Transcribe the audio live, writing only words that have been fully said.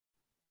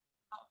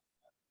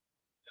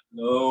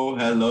Hello,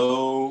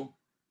 hello.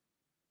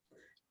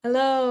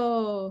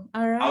 Hello.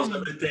 All How's right.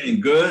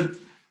 everything? Good?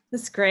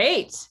 That's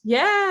great.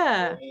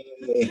 Yeah. Hey.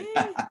 Okay.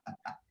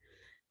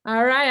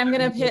 All right. I'm Happy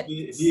gonna to hit.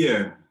 be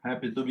here.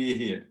 Happy to be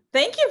here.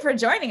 Thank you for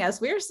joining us.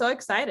 We are so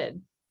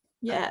excited.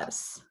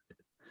 Yes.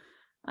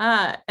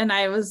 And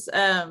I was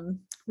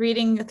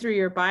reading through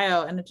your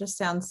bio, and it just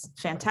sounds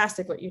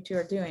fantastic what you two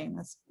are doing.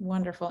 That's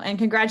wonderful. And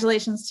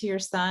congratulations to your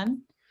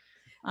son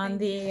on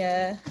Thank you.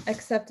 the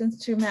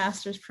acceptance to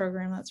master's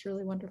program. That's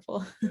really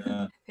wonderful.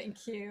 Yeah,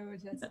 Thank you,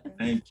 Jessica.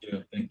 thank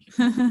you. Thank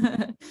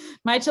you.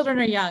 My children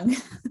are young,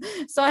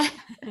 so I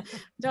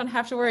don't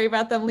have to worry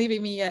about them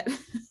leaving me yet.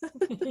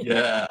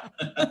 Yeah.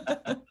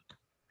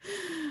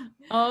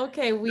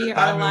 Okay, we The are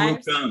time will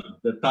live. come.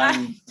 The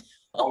time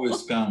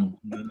always come,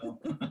 you know.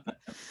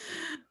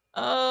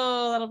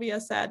 Oh, that'll be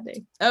a sad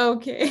day.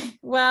 Okay,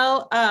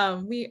 well,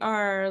 we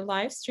are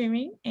live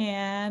streaming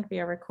and we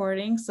are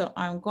recording. So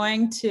I'm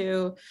going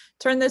to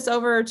turn this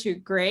over to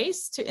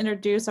Grace to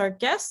introduce our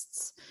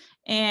guests.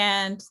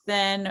 And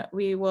then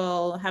we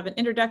will have an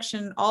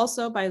introduction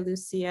also by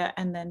Lucia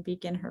and then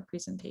begin her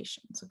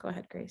presentation. So go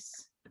ahead,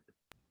 Grace.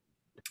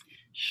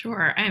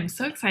 Sure. I am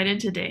so excited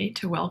today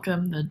to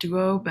welcome the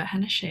duo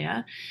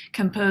Barrenechea,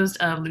 composed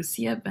of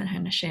Lucia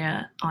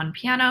Barrenechea on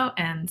piano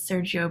and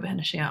Sergio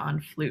Barrenechea on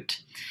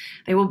flute.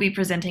 They will be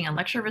presenting a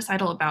lecture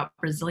recital about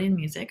Brazilian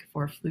music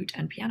for flute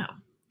and piano.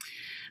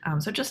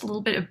 So just a little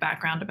bit of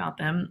background about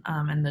them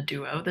and the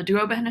duo. The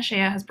duo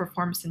Barrenechea has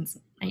performed since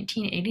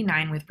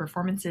 1989 with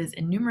performances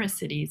in numerous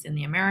cities in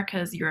the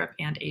Americas, Europe,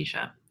 and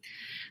Asia.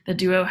 The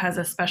duo has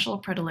a special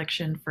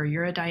predilection for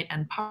erudite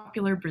and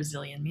popular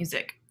Brazilian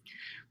music.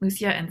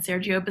 Lucia and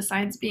Sergio,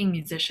 besides being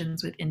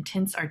musicians with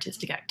intense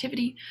artistic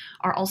activity,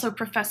 are also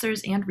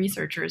professors and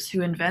researchers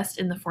who invest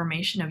in the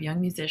formation of young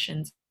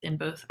musicians in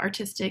both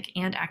artistic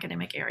and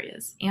academic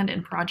areas, and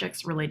in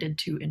projects related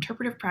to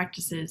interpretive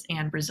practices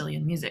and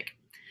Brazilian music.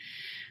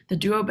 The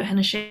duo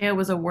Barrenechea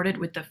was awarded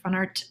with the Fun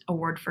Art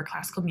Award for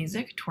Classical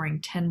Music, touring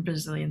 10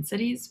 Brazilian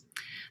cities.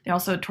 They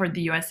also toured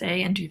the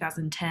USA in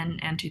 2010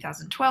 and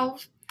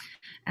 2012.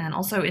 And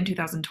also in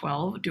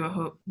 2012,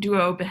 duo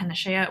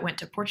Barrenechea went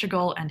to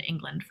Portugal and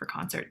England for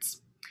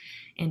concerts.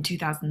 In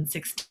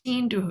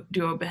 2016,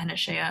 duo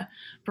Barrenechea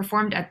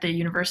performed at the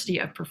University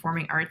of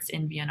Performing Arts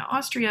in Vienna,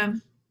 Austria,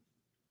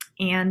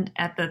 and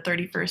at the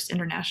 31st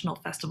International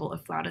Festival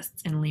of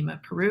Flautists in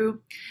Lima,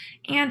 Peru,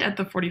 and at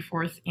the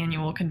 44th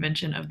Annual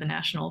Convention of the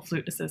National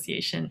Flute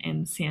Association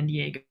in San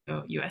Diego,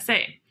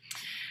 USA.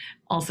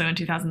 Also in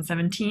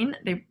 2017,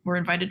 they were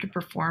invited to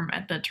perform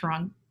at the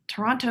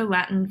Toronto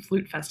Latin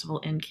Flute Festival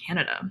in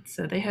Canada.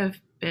 So they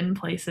have been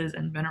places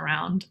and been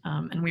around,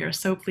 and we are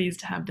so pleased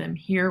to have them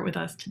here with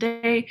us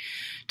today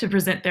to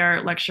present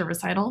their lecture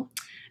recital.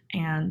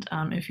 And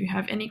if you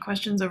have any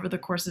questions over the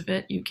course of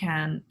it, you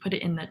can put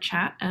it in the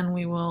chat and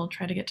we will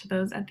try to get to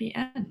those at the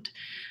end.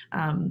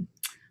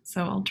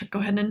 So I'll go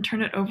ahead and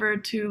turn it over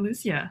to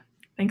Lucia.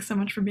 Thanks so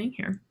much for being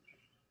here.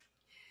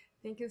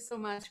 Thank you so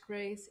much,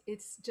 Grace.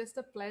 It's just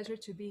a pleasure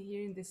to be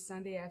here in this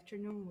Sunday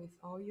afternoon with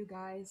all you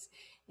guys.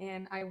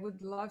 And I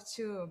would love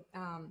to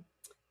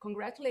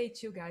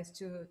congratulate you guys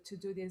to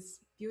do this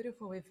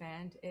beautiful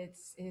event.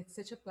 It's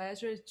such a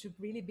pleasure to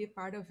really be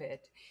part of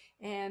it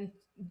and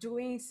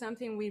doing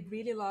something we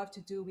really love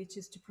to do, which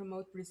is to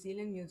promote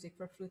Brazilian music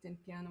for flute and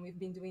piano. We've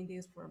been doing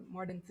this for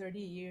more than 30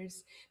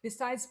 years,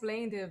 besides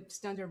playing the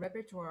standard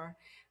repertoire.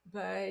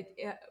 But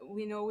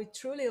we know we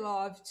truly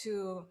love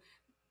to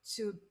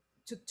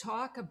to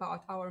talk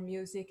about our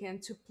music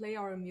and to play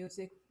our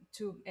music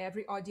to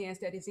every audience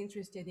that is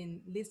interested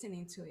in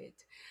listening to it.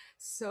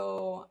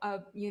 So,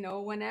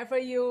 whenever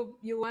you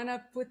want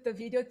to put the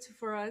video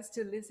for us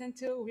to listen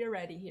to, we're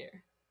ready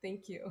here.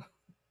 Thank you.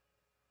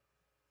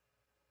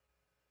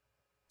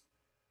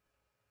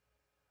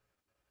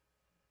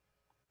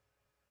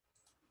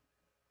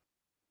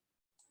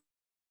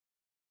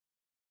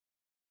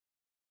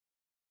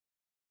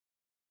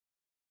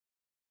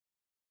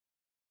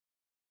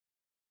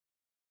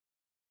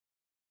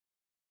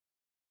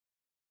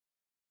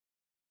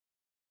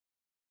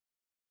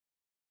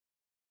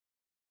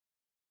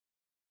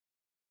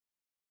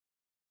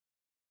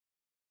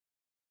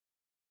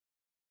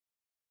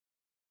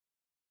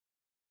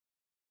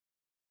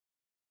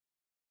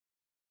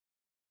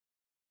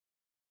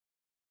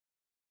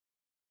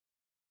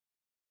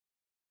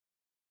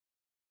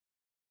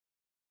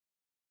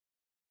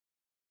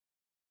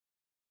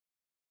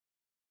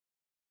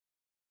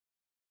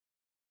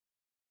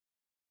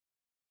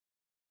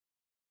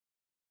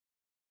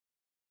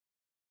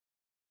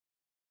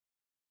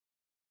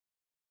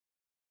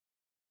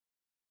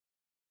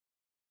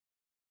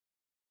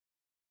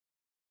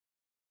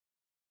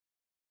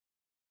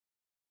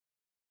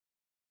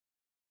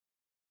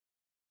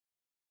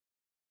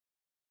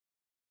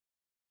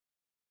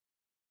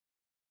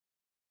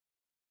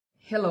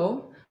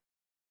 Hello,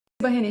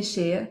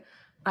 Barrenechea.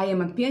 I am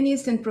a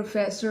pianist and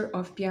professor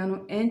of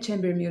piano and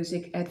chamber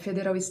music at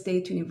Federal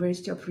State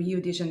University of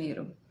Rio de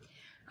Janeiro.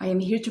 I am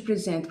here to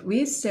present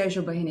with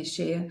Sergio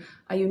Barrenechea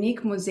a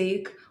unique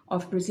mosaic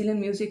of Brazilian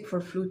music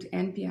for flute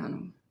and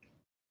piano.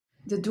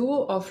 The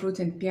duo of flute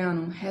and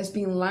piano has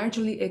been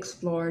largely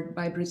explored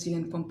by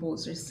Brazilian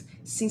composers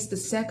since the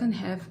second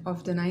half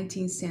of the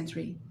 19th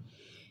century.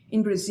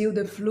 In Brazil,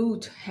 the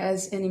flute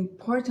has an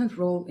important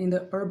role in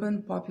the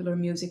urban popular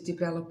music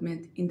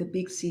development in the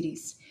big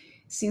cities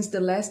since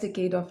the last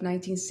decade of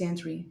 19th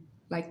century,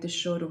 like the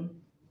choro.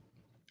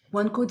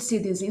 One could see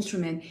this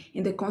instrument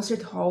in the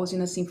concert halls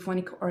in a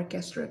symphonic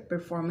orchestra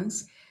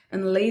performance,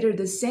 and later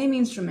the same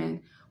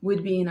instrument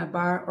would be in a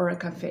bar or a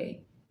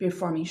cafe,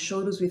 performing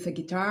choros with a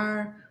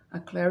guitar, a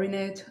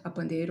clarinet, a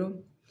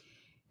pandeiro.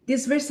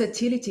 This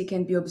versatility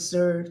can be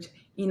observed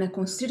in a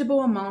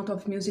considerable amount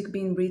of music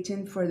being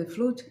written for the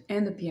flute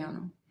and the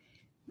piano.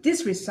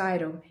 This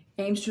recital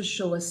aims to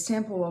show a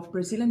sample of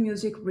Brazilian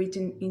music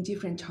written in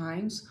different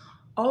times,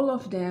 all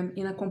of them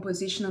in a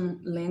compositional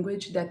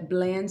language that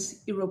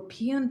blends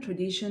European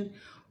tradition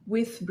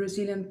with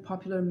Brazilian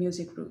popular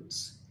music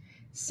roots.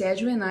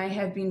 Sérgio and I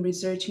have been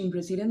researching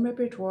Brazilian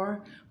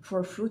repertoire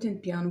for flute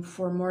and piano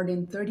for more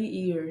than 30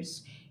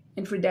 years,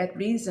 and for that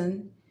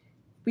reason,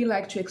 we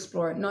like to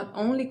explore not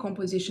only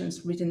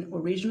compositions written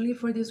originally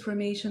for this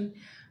formation,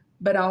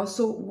 but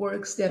also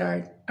works that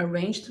are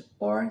arranged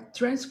or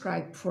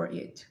transcribed for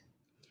it.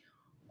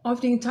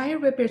 Of the entire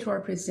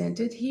repertoire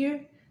presented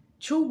here,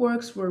 two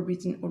works were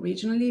written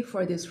originally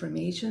for this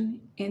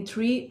formation, and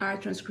three are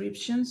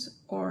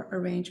transcriptions or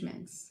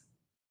arrangements.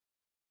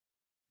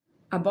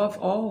 Above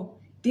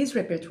all, this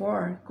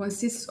repertoire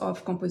consists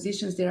of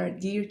compositions that are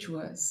dear to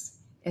us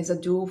as a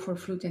duo for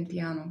flute and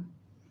piano.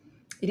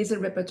 It is a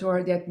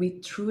repertoire that we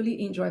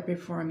truly enjoy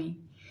performing.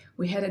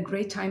 We had a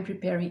great time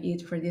preparing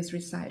it for this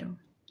recital.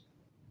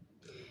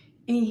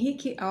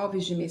 Henrique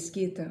Alves de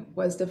Mesquita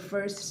was the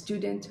first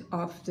student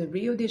of the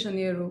Rio de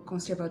Janeiro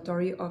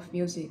Conservatory of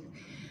Music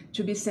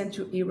to be sent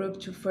to Europe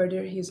to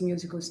further his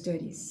musical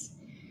studies.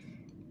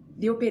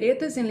 The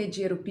operetas and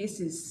leggero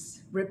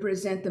pieces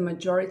represent the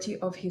majority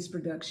of his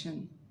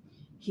production.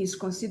 He is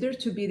considered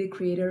to be the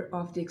creator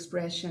of the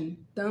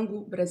expression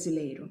tango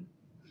brasileiro,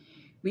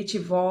 which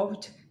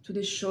evolved to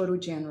the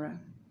choro genre.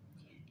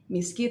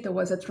 Mesquita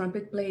was a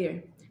trumpet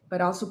player,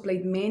 but also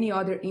played many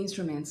other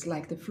instruments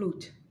like the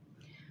flute.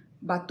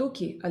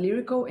 Batuque, a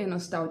lyrical and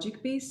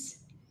nostalgic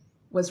piece,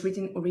 was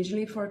written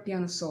originally for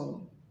piano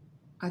solo,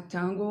 a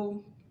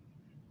tango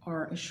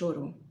or a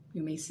choro,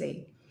 you may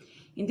say.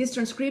 In this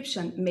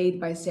transcription made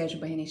by Sérgio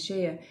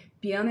Barrenechea,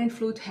 piano and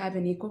flute have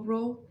an equal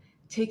role,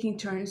 taking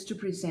turns to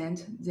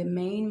present the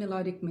main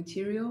melodic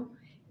material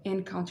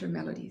and counter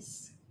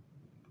melodies.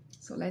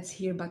 So let's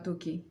hear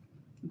Batuque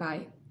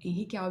by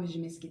Henrique Alves de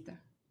Mesquita.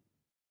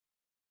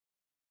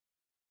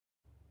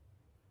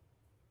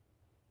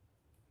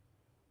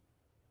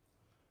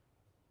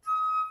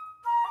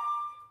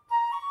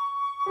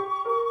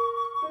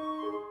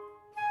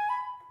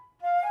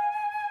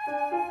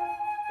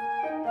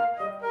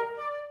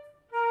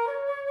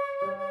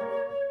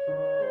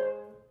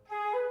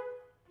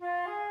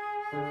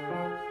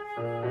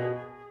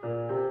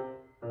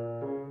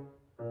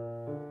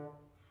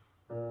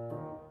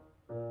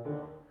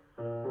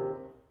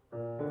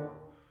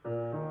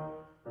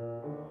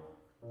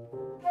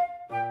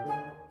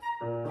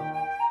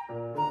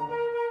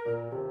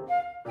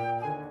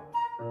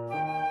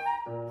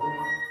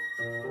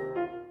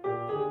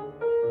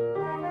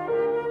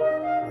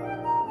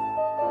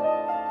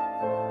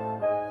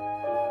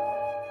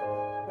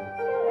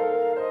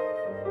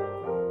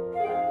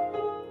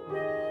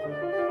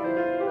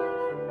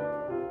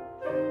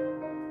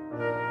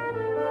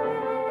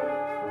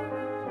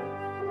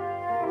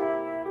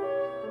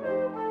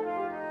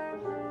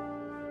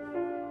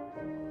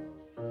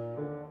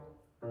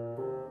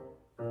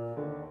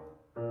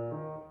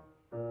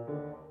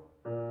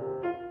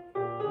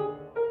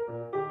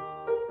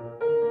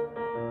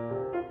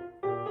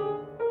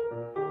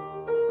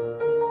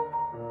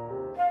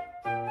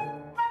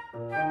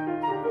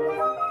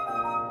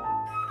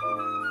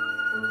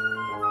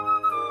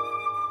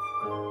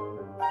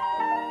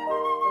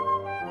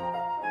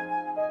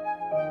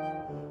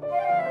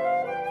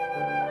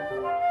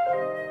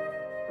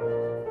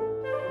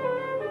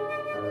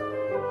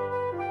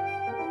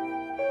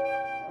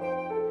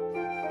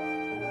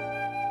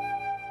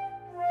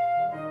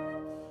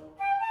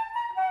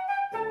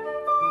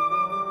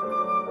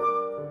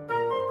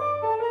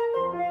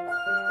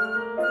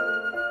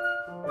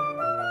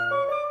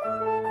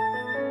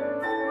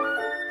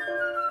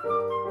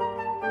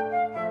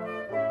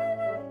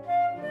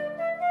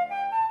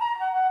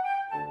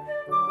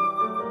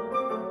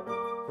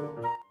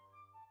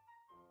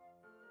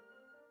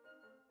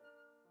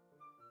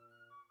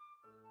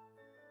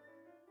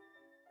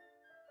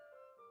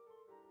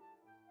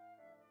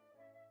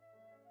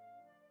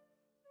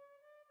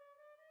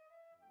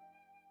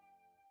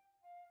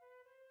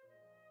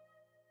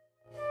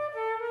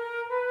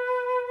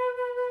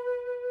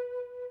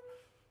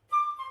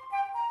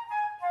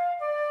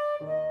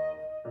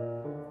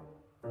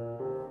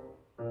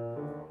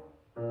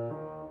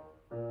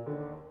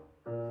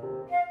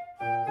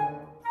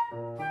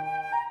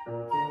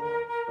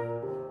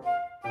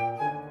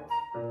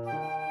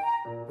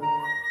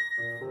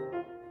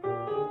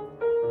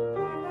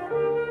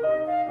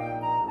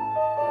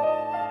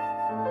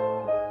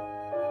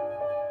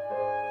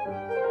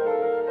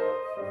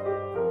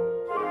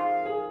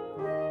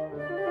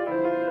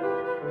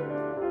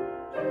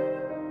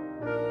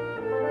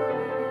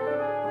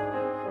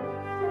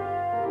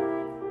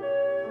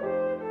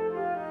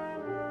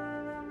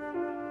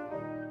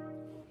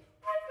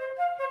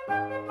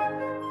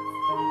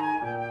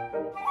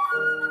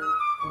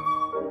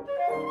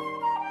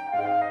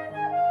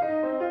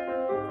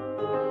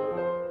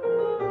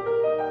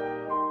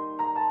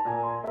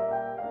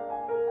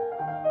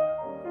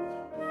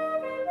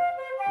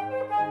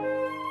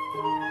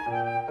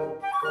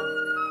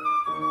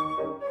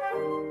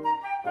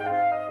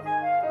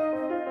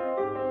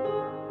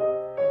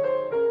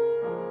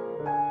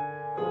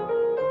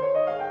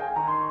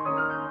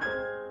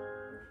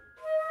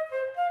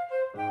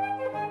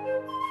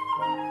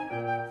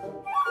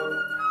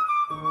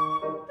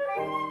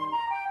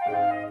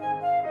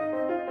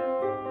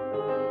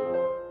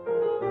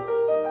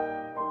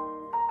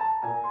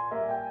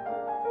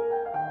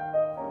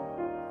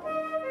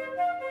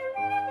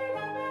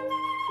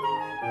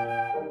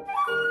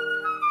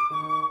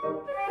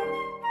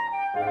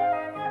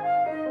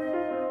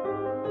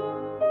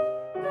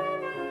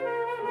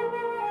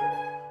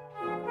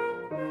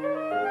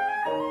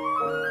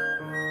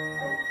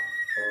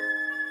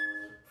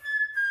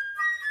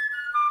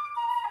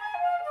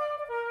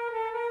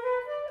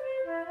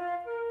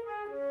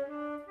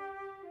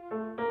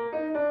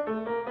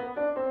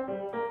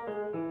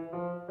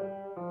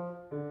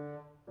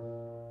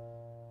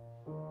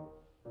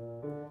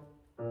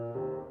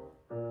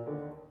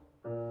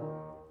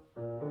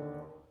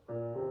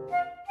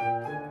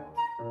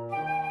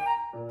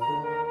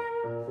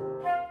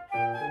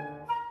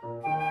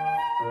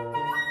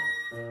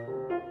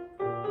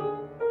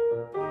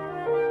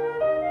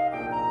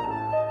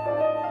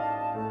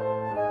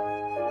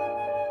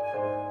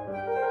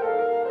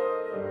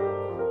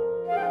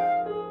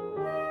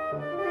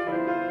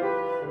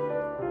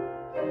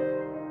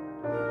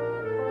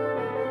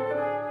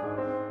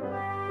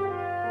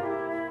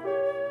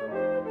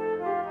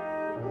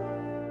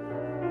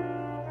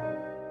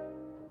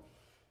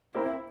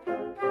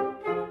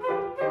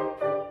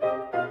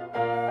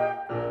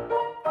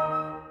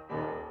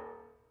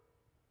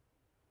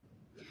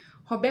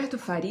 Roberto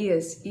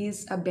Farias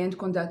is a band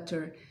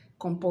conductor,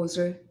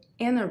 composer,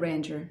 and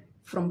arranger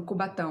from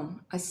Cubatão,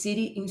 a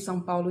city in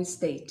São Paulo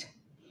state.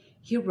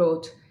 He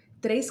wrote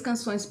Três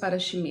Canções para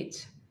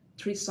Schmidt,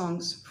 3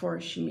 songs for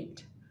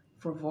Schmidt,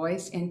 for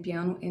voice and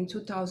piano in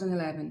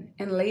 2011,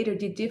 and later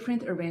did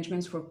different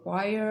arrangements for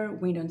choir,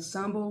 wind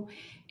ensemble,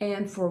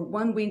 and for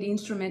one wind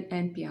instrument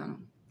and piano.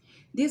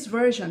 This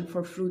version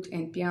for flute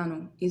and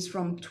piano is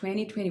from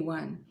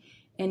 2021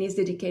 and is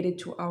dedicated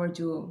to our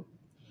duo.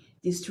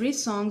 These 3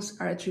 songs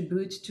are a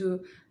tribute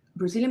to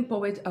Brazilian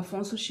poet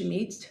Afonso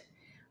Schmidt,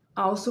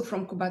 also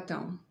from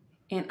Cubatão,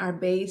 and are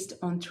based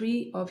on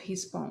 3 of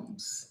his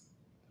poems.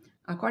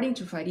 According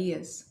to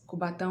Farias,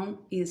 Cubatão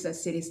is a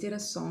seresteira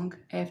song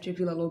after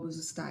Villa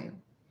Lobos style.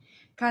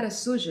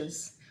 Caras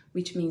Sujas,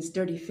 which means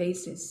dirty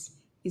faces,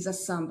 is a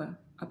samba,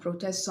 a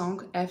protest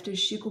song after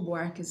Chico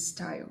Buarque's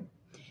style.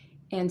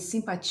 And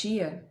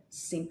Simpatia,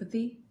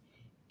 sympathy,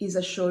 is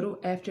a choro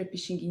after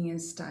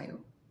Pixinguinha's style.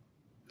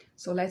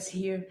 So let's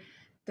hear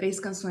Três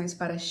Canções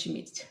para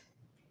Schmidt,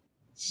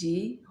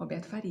 de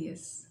Roberto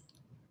Farias.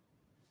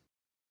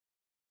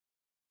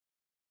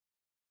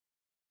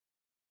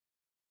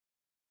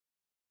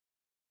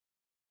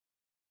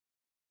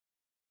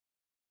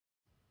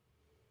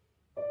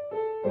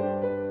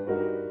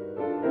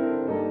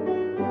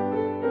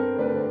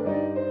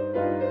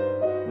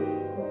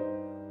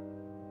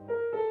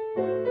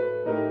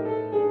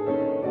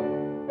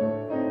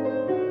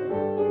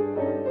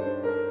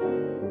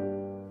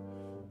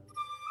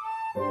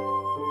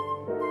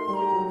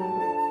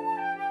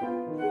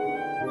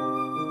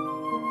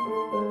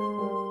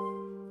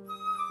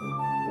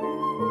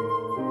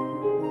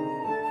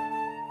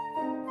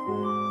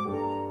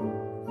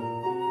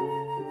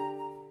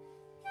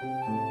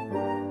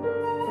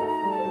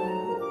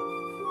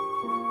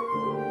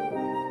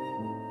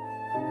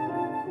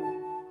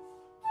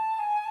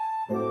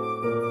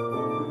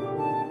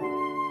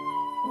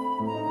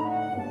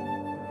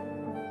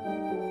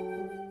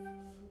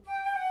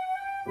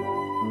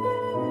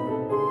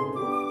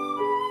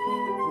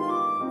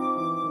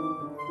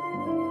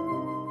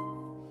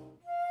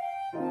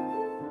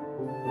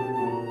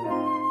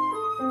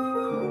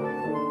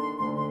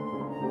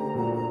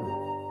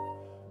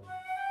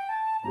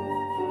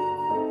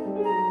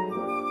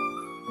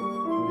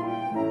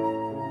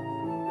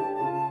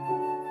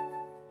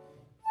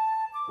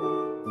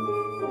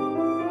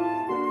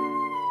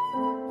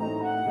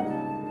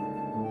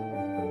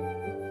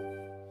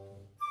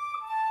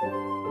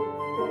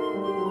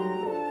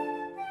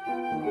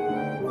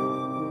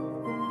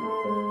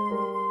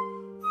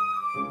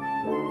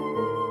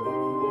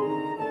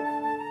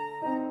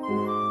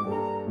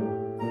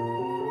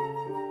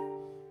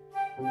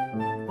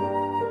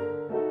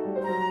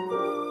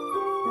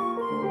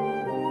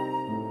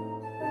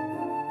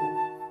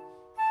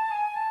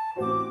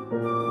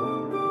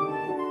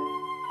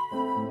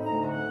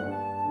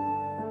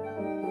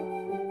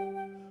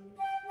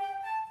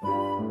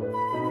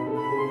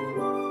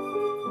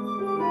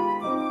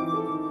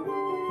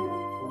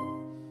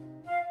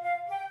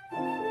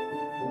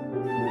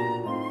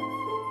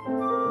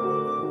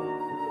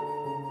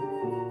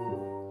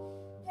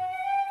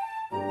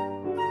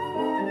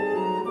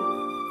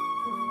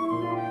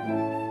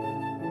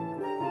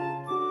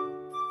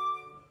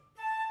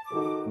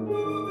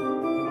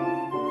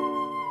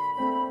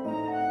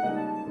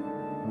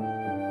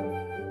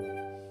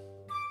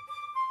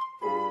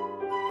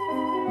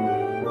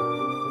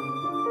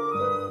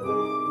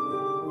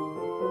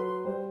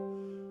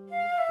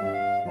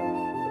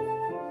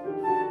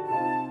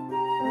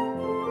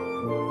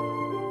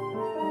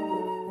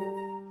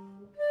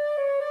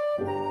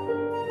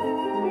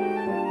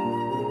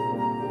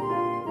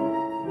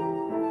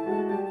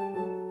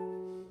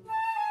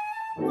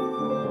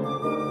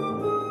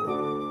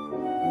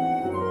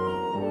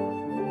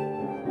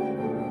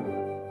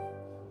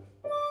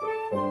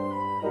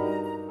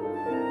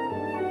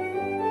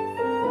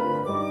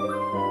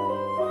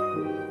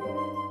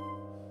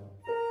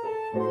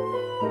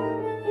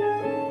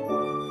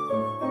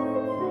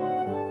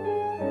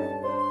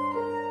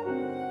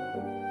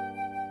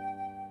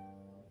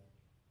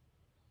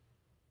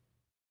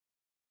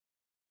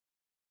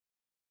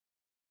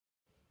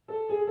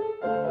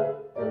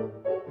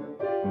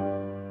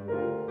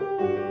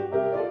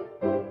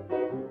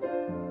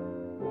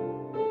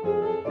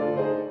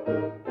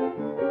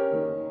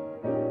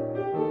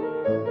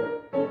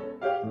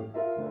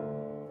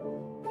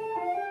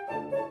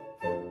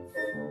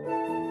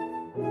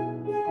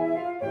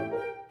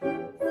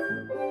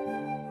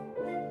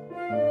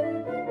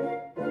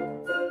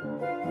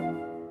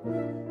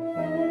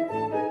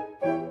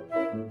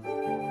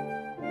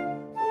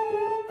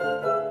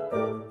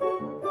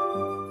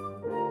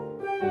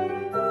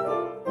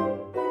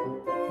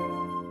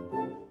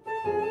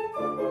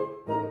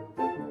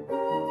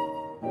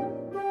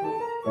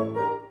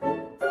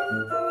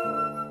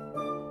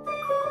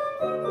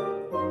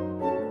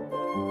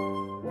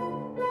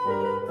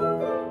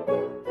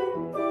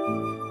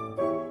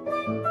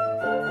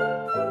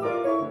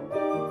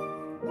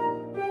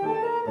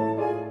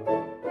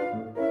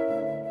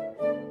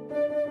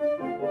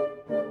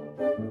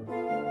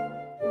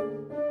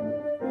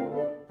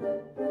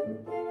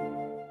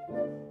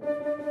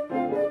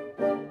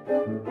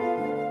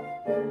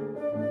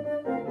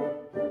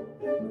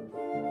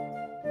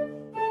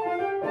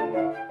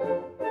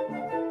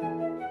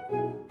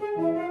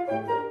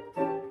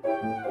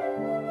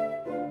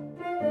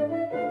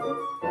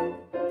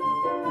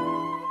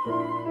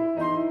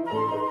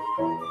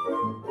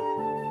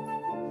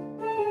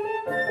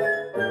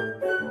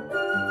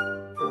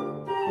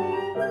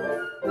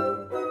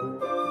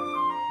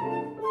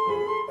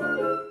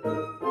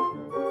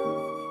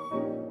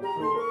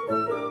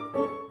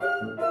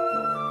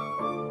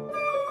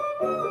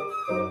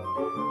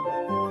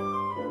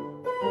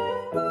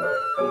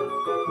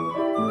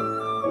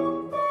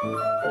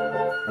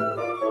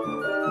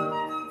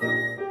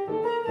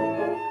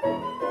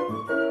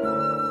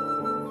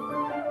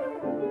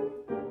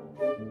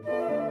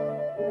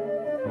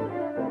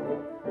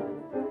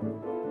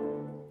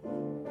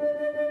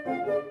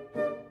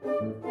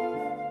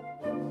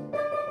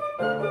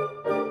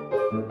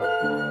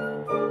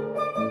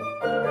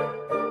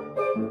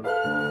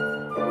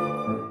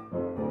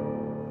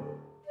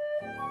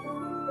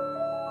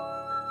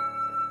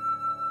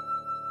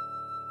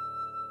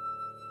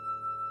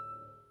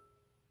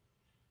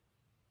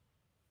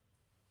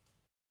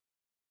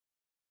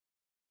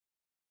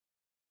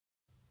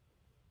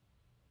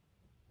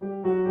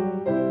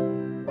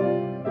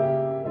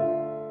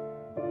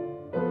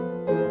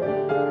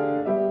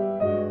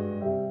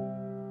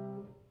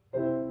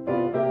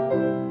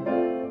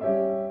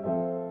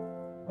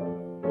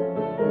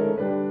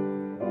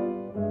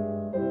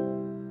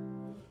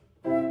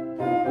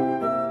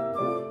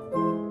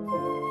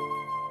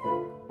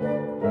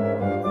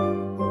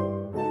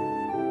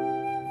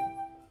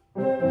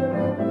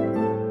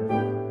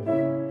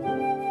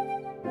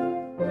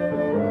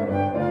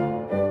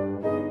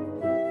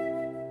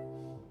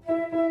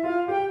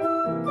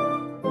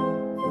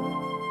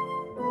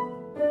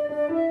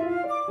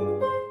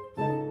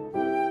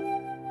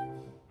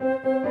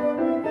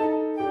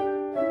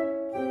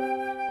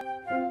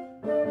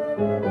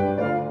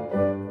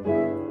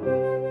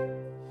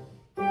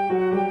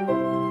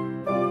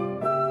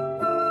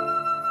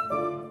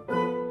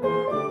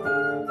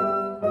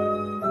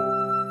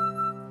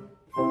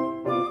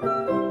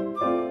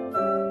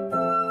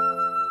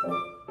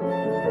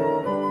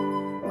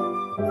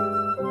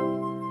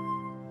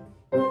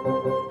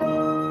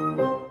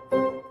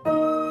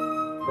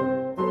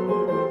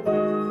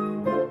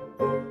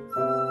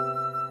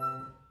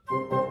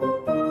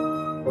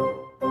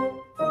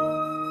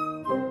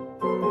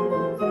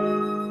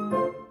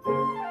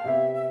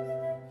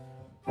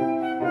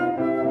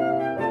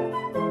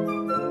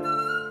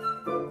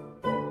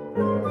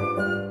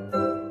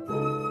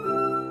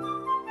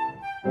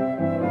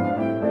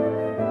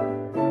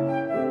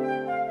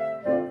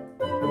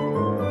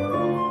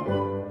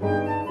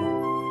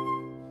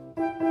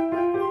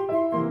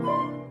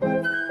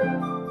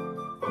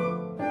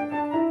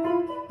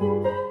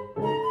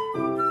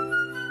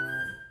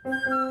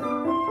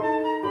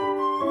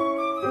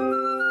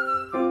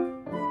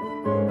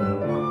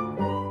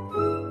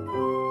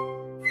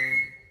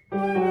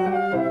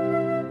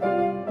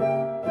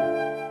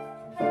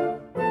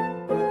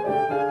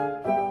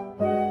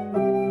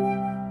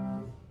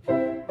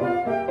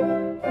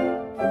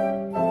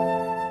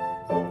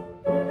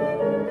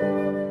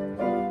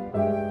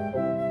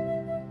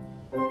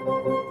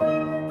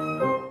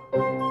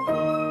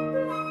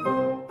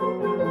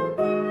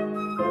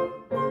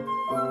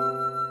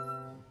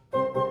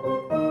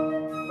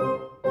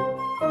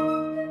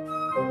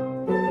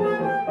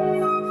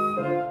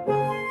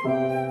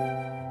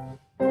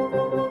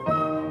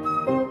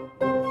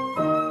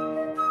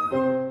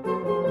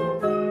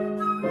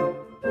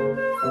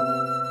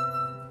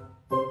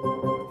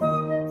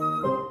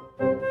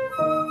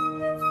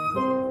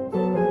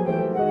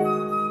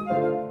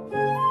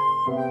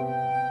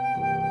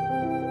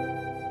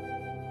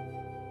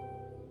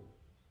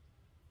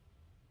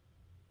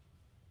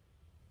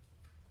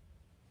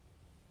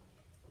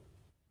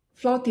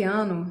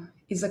 Flautiano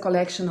is a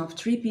collection of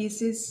 3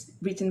 pieces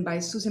written by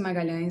Suzy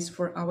Magalhães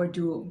for our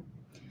duo.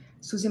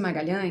 Suzy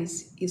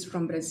Magalhães is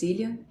from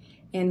Brasília,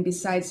 and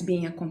besides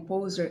being a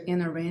composer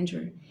and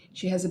arranger,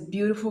 she has a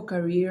beautiful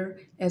career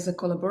as a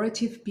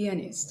collaborative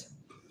pianist.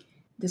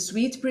 The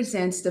suite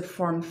presents the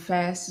form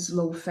fast,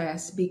 slow,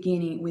 fast,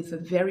 beginning with a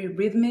very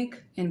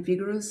rhythmic and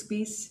vigorous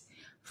piece,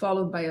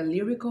 followed by a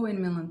lyrical and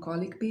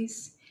melancholic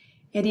piece,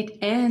 and it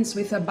ends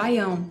with a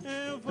baião,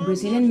 a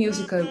Brazilian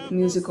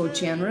musical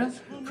genre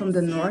from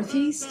the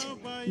Northeast,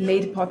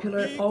 made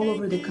popular all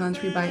over the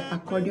country by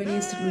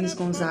accordionist Luiz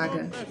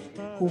Gonzaga,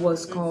 who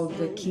was called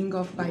the King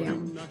of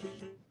Baião.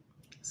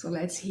 So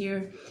let's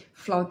hear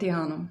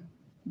Flautiano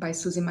by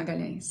Suzy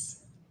Magalhães.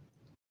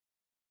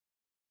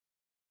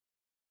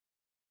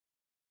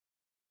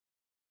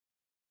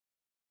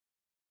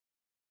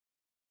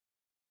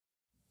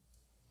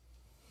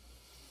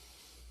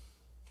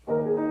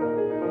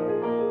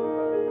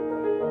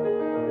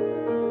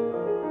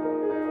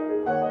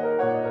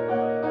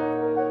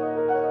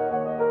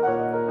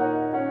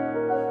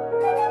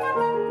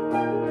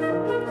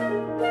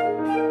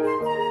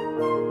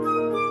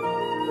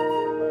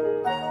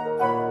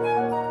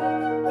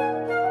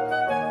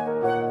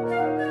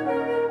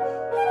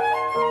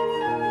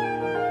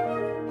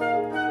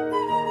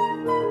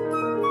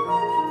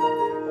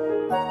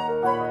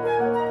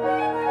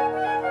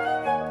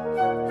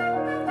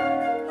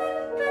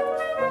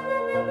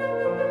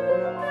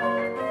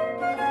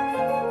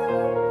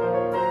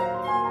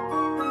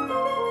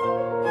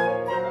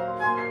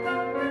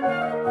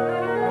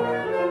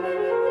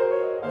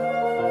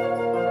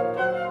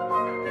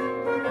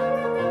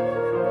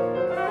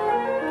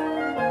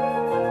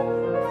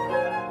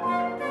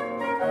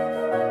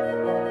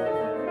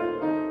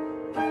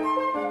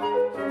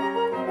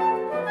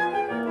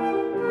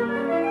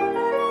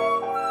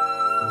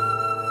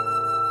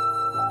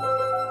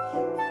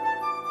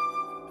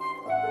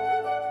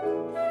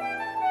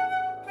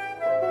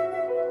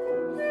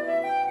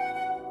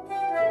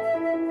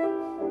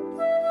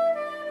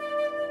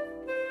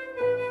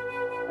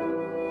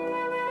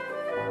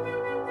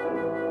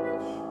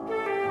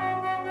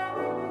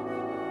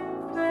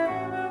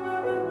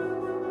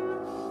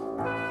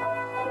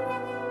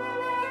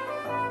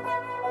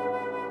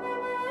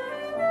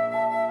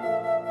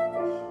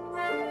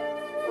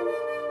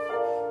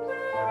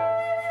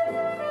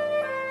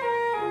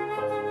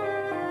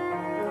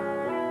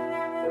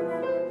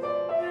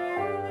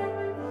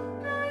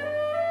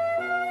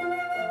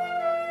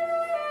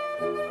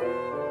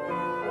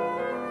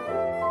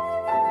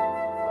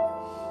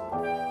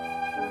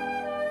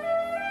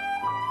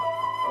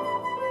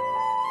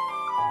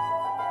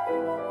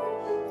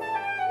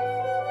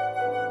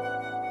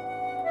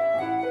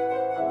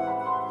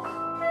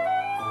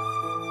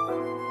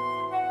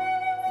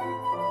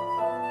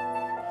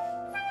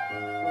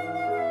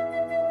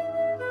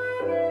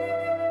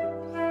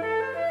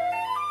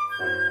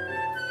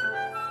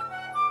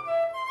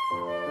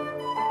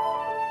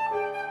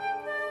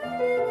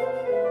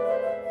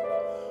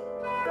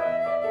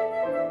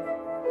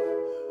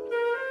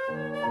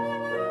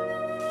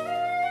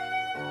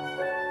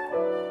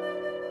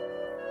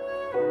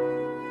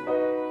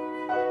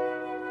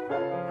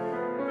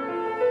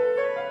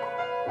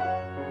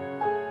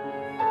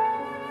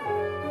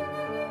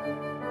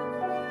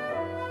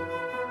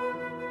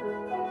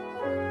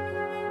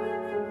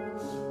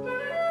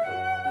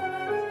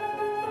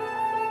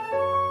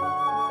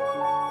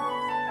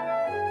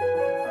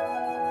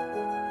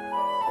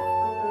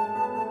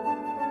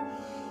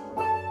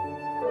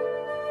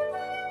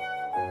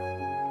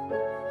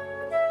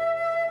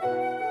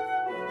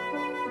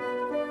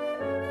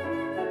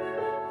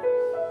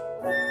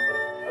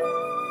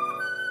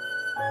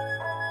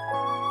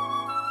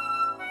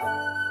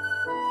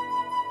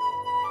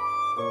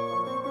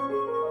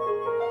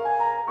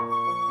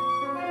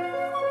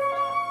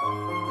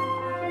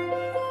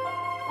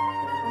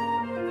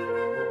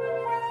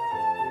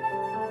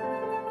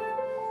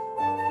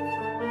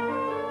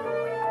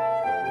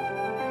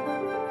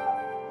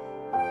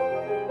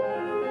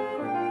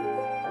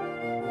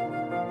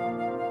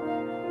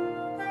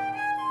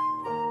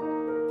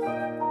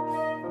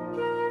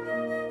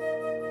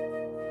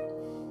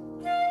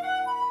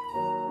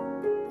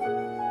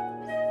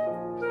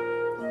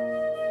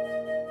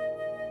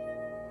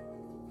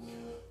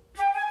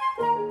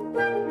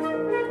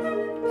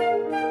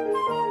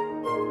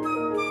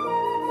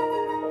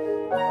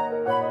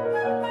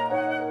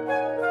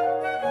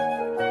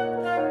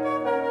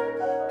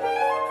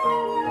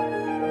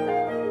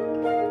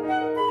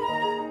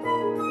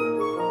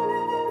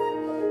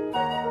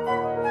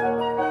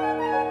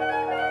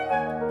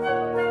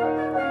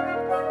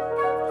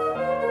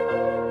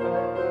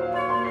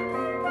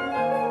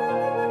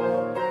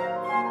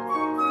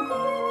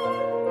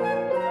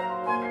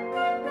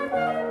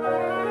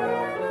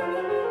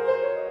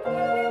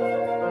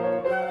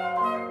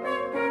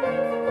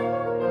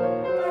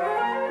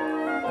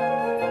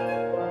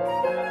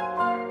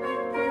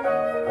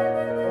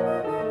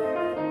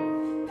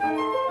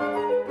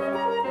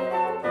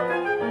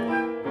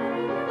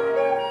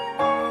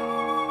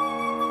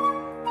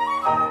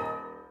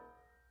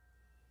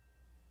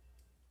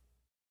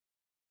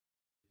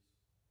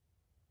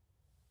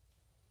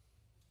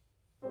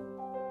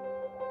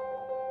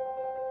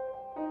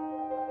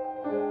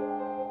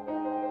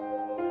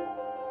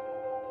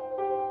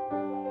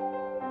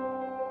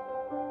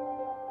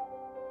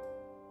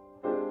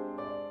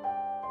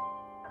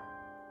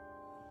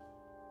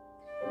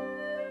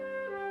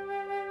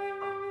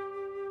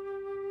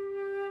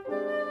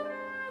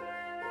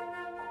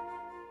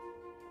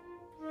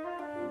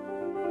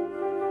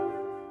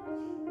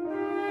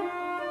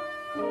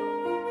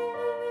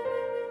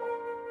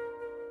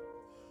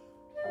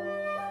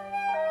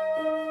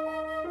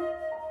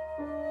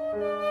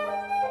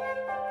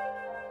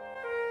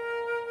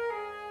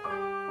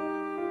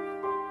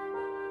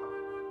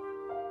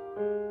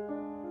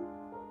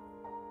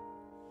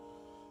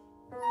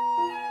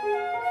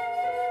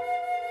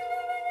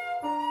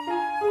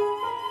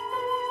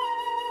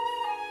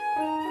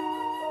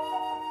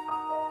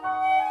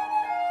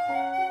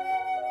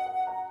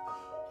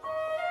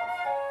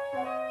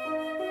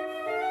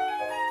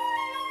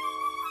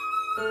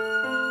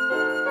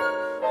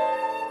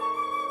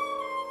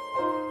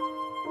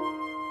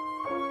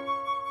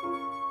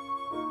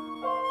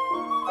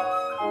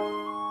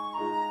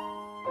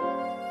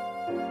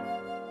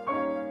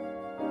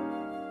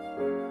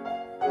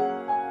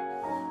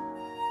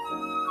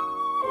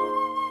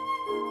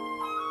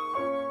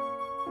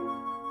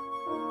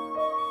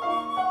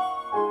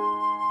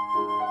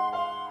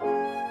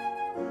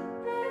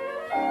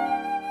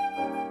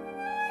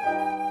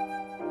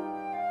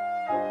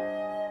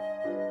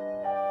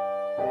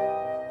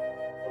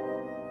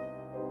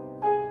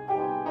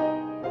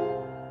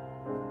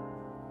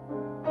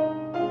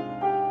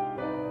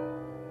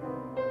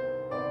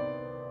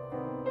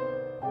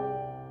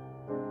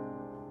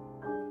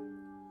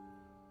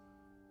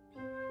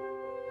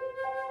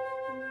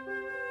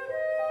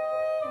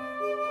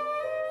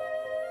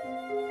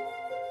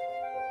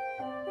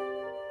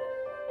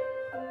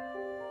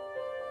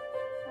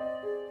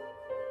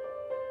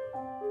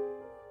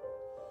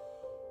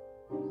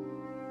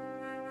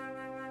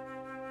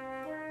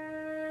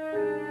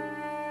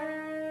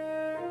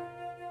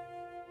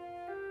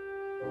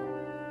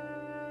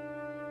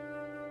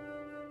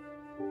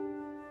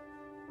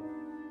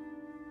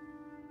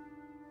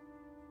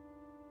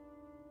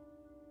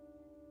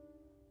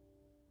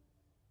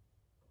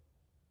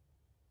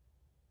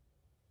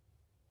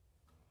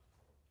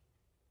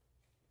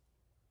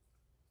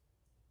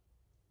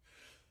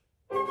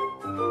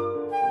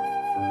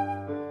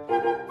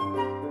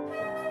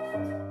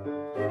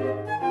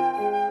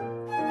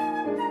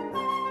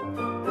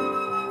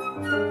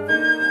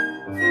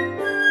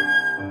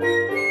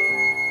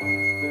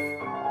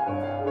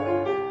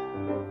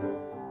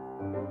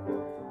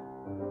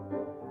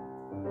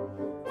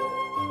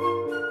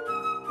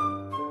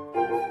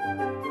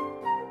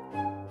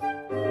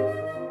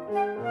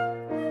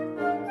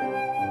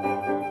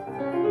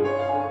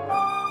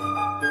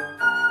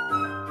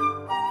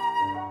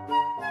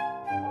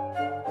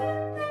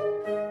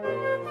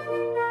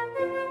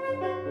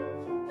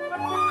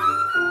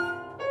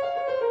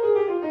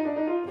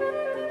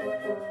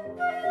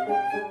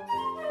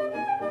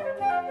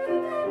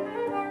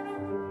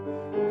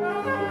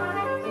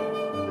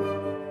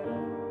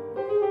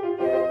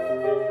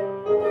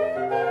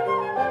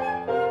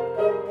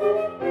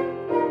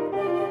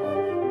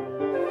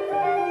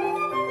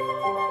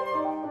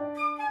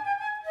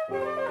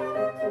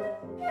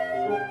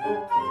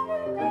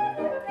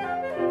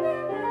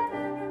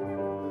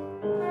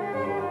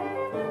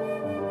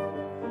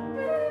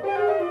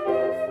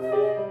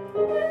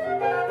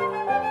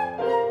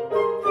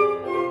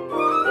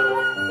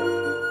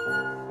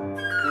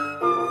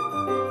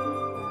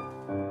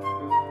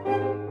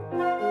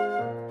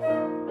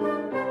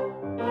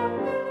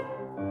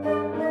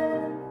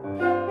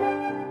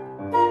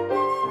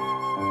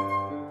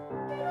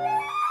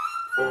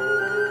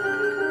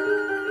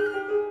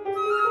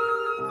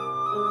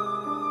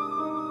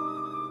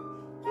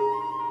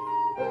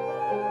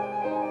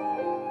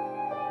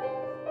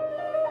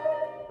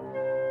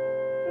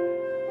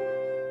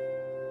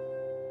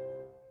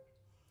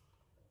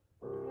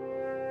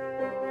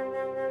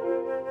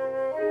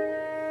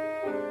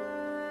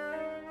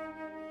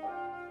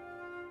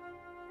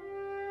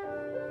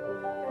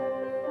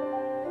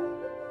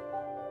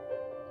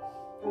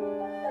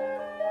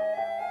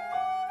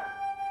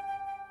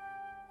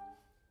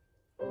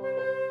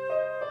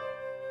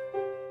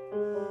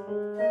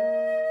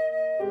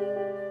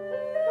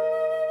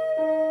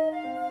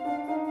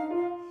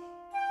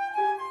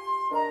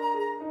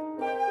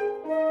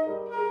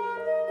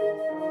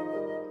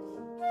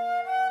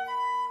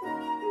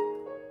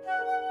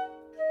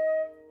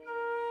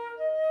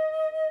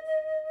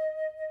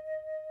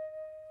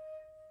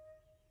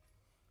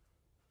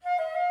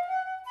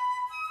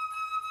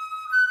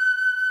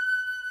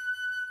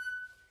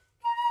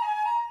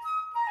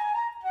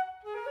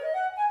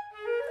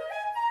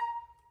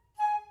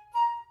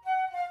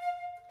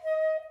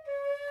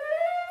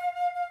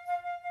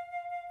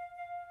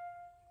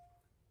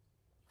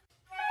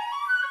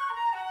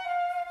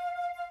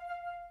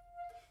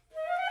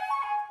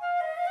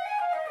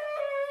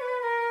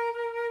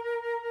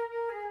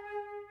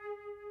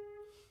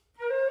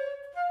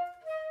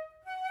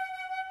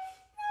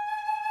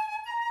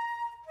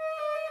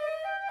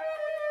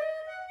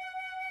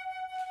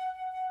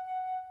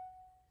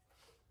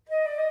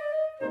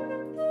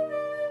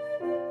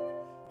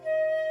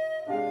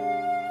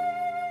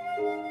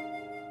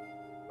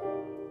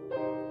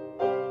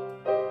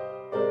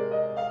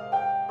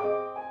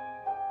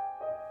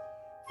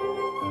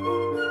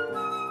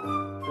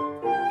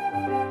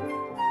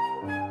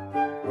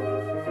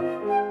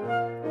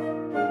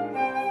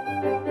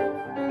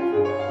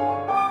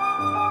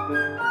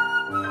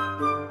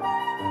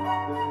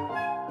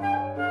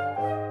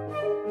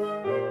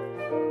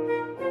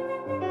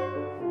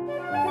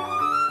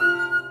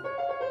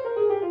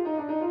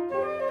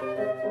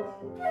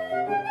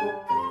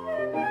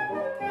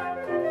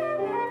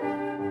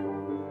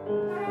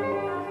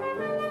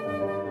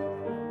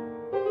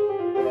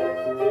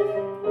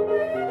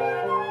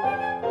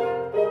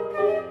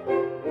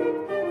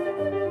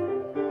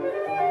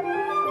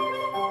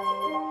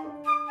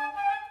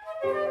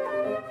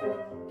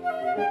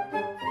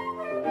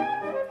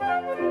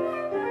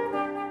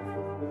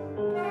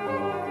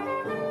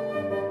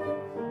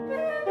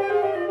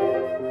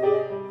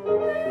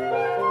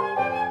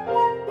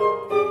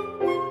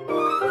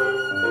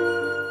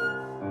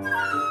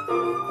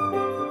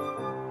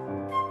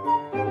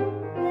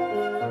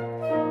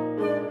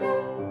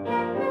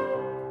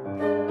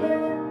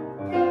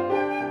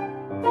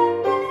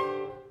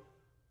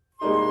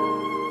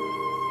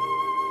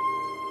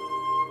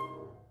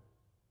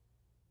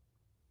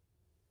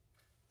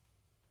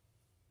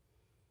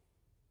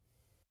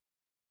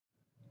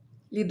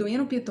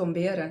 Liduino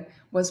Pitombeira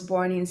was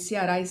born in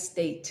Ceará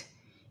State,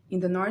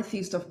 in the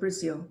northeast of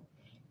Brazil,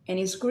 and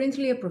is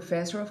currently a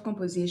professor of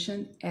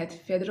composition at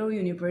Federal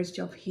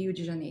University of Rio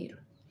de Janeiro.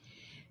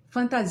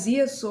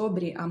 Fantasia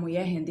sobre a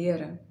Mulher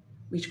Rendeira,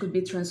 which could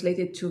be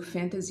translated to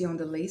Fantasy on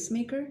the Lace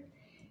Maker,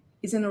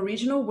 is an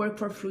original work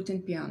for flute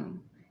and piano.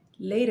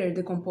 Later,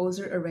 the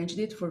composer arranged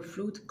it for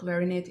flute,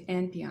 clarinet,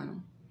 and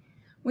piano.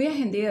 Mulher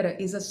Rendeira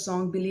is a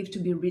song believed to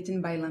be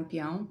written by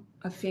Lampião,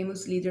 a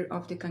famous leader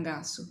of the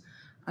cangaço,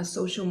 a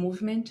social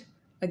movement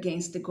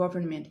against the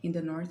government in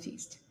the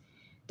Northeast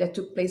that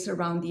took place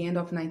around the end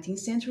of 19th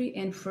century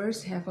and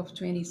first half of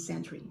 20th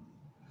century.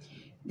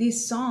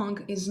 This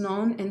song is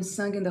known and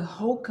sung in the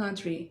whole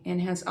country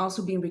and has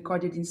also been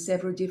recorded in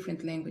several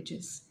different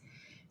languages.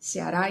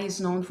 Ceará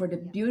is known for the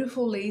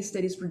beautiful lace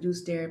that is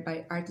produced there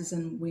by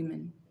artisan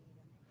women.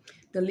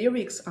 The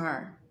lyrics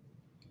are: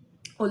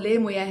 Olê,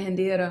 mulher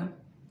rendeira,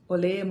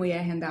 olê,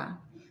 mulher rendá.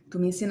 Tu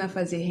me ensina a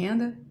fazer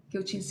renda, que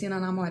eu te ensino a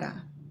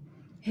namorar.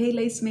 Hey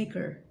lace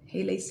maker,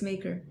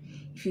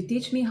 if you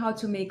teach me how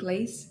to make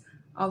lace,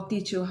 I'll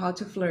teach you how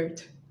to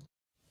flirt.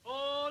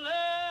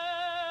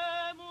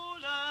 Olé,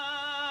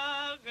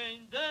 mulher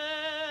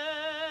rendeira,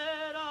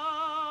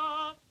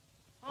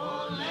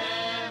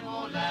 olé,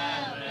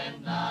 mulher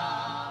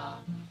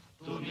renda,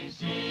 tu me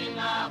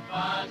ensina a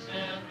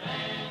fazer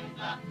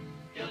renda,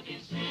 eu te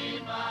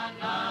ensino a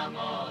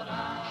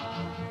namorar.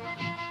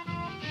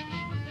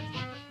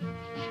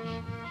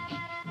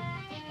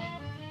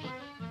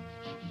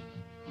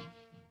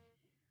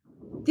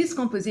 This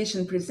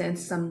composition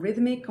presents some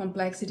rhythmic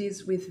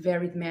complexities with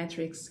varied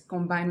metrics,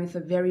 combined with a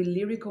very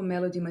lyrical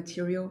melody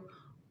material,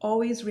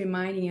 always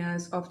reminding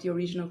us of the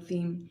original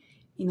theme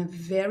in a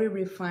very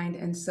refined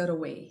and subtle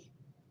way.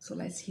 So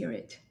let's hear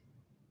it.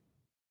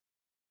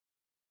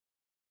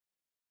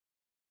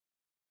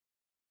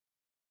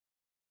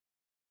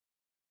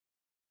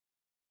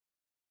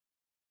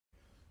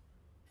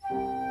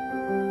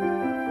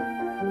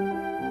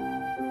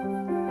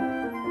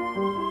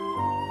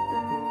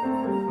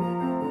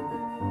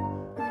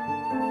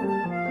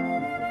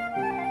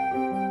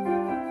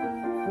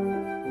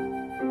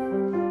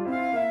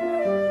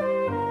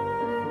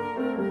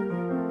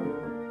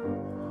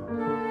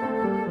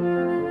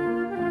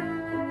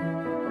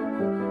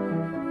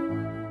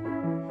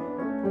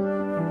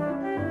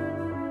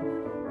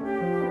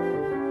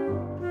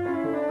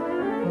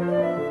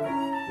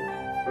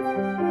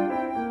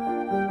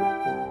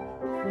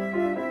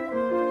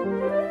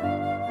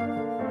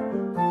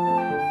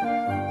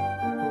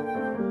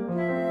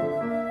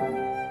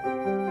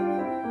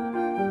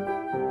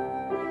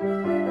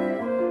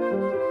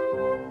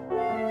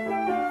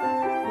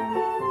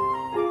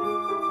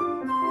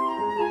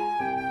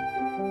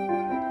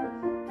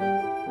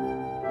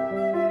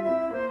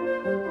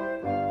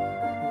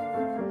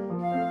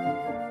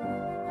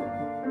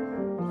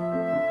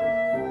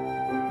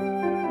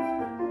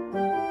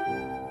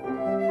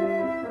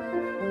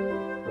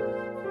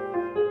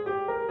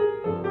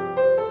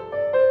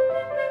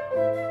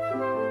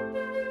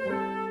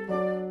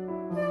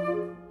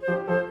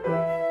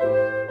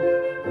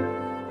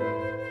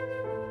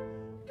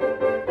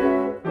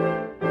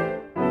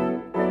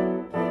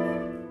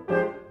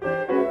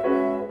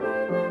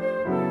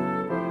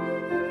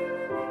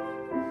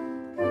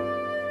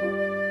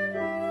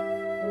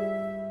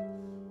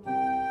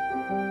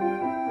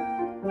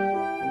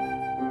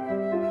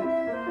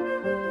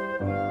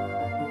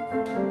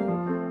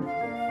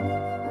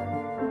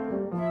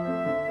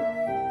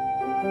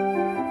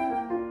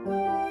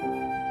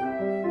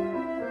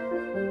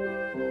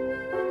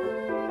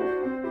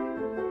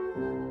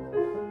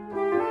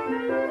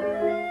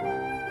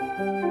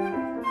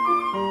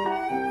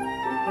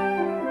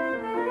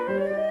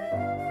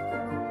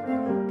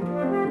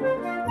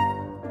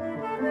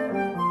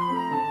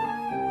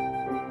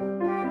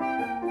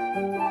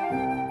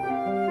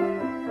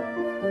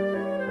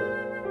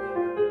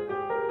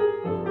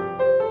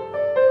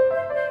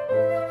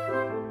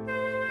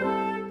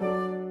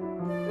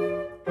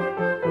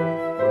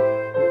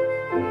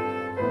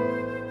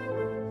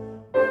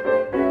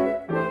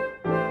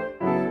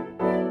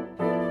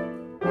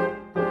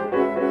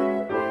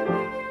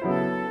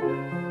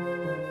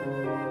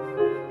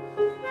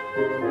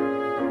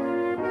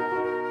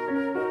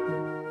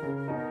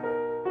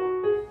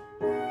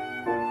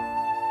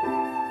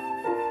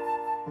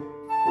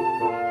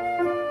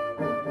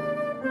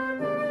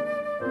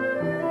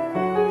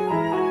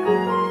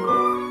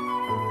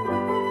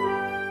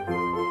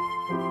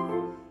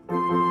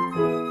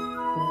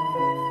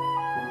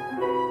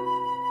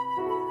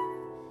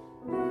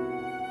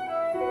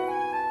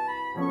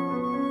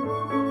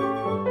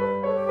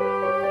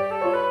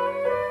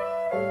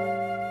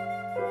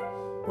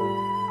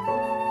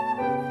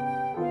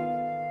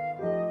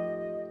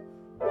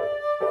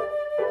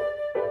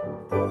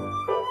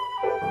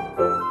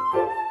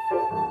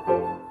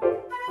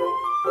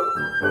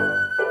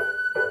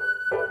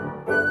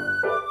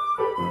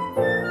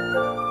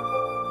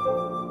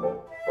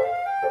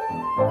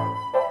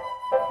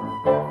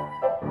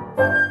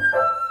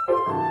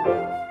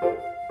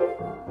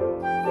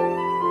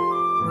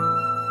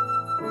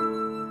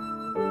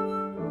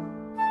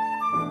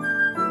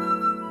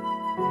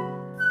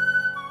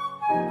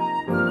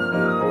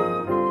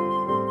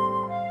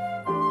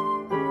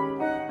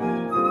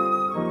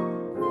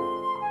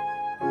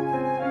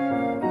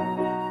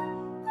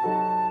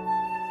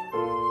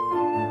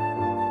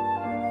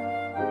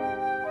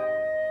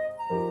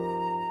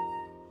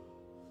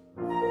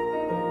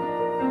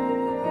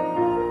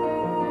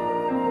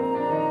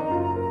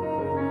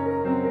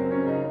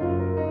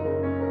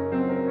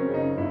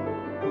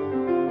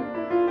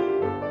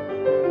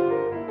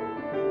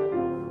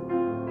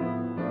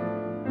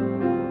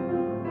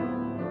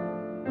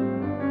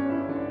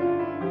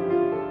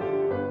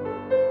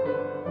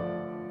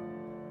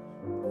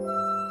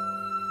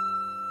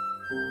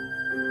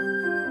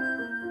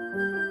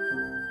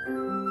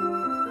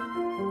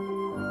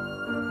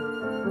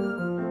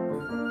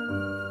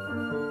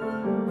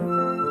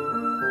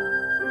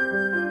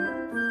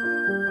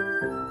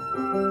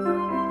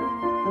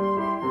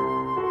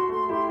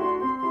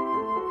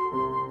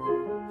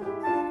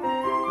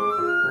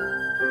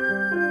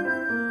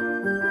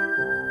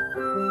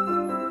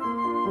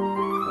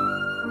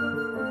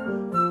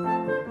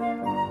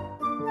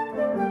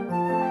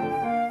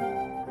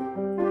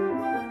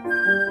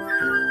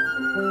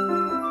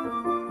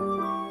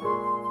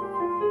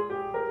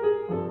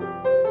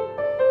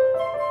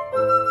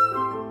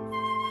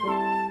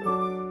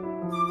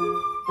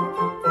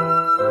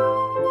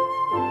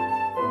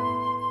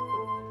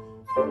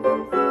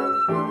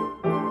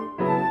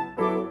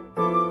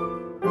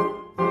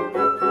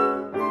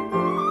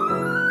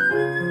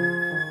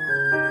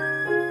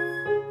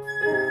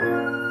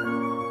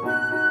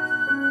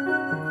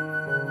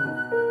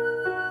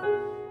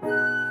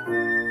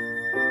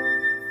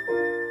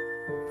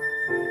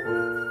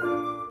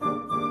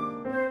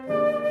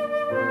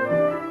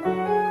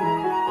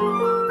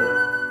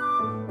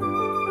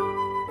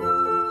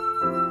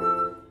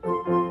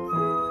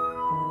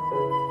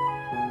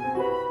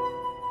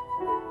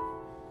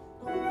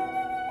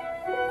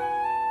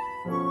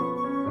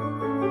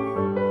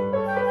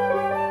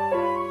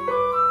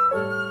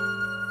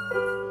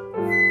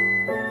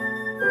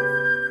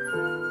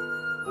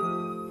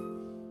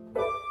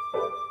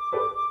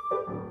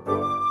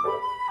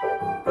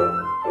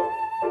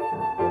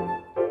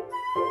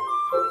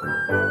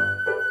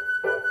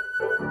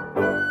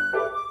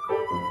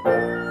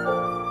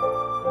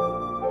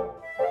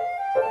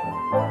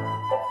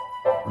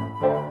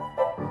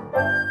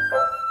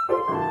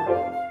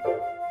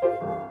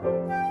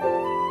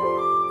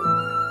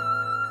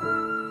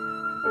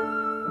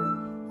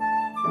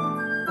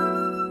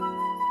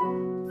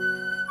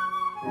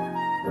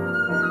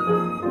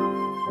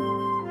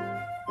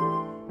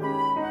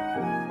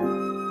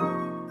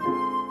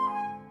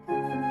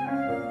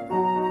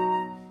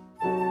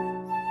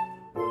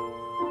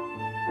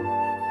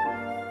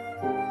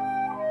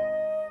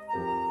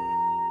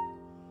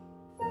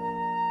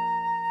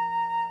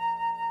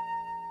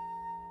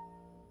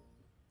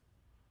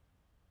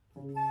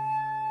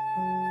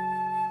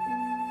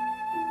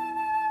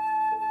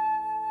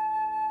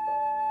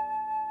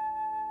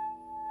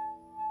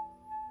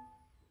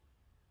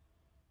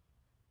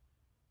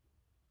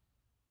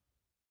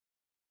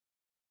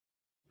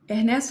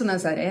 Ernesto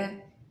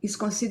Nazaré is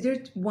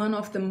considered one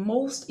of the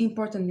most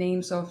important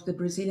names of the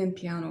Brazilian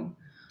piano,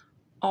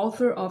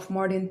 author of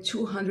more than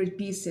 200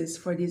 pieces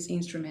for this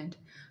instrument,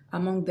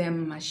 among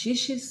them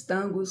machiches,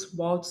 tangos,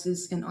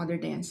 waltzes, and other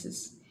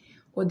dances.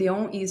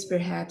 Odeon is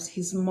perhaps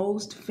his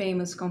most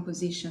famous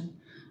composition,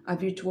 a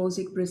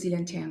virtuosic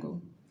Brazilian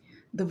tango.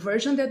 The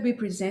version that we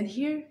present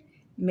here,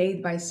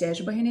 made by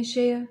Sérgio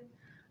Barrenechea,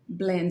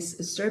 blends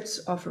excerpts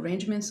of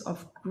arrangements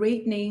of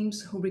great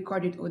names who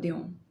recorded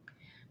Odeon: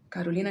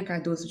 Carolina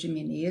Cardoso de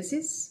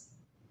Menezes,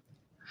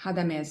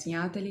 Radamés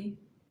Inátali,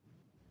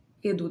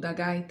 Edu da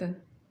Gaita,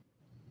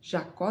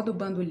 Jacó do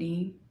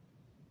Bandolim,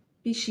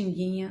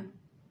 Pixinguinha,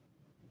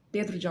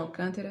 Pedro de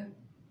Alcântara,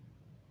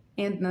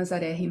 and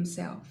Nazaré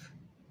himself.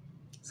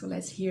 So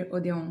let's hear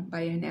Odeon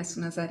by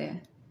Ernesto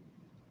Nazaré.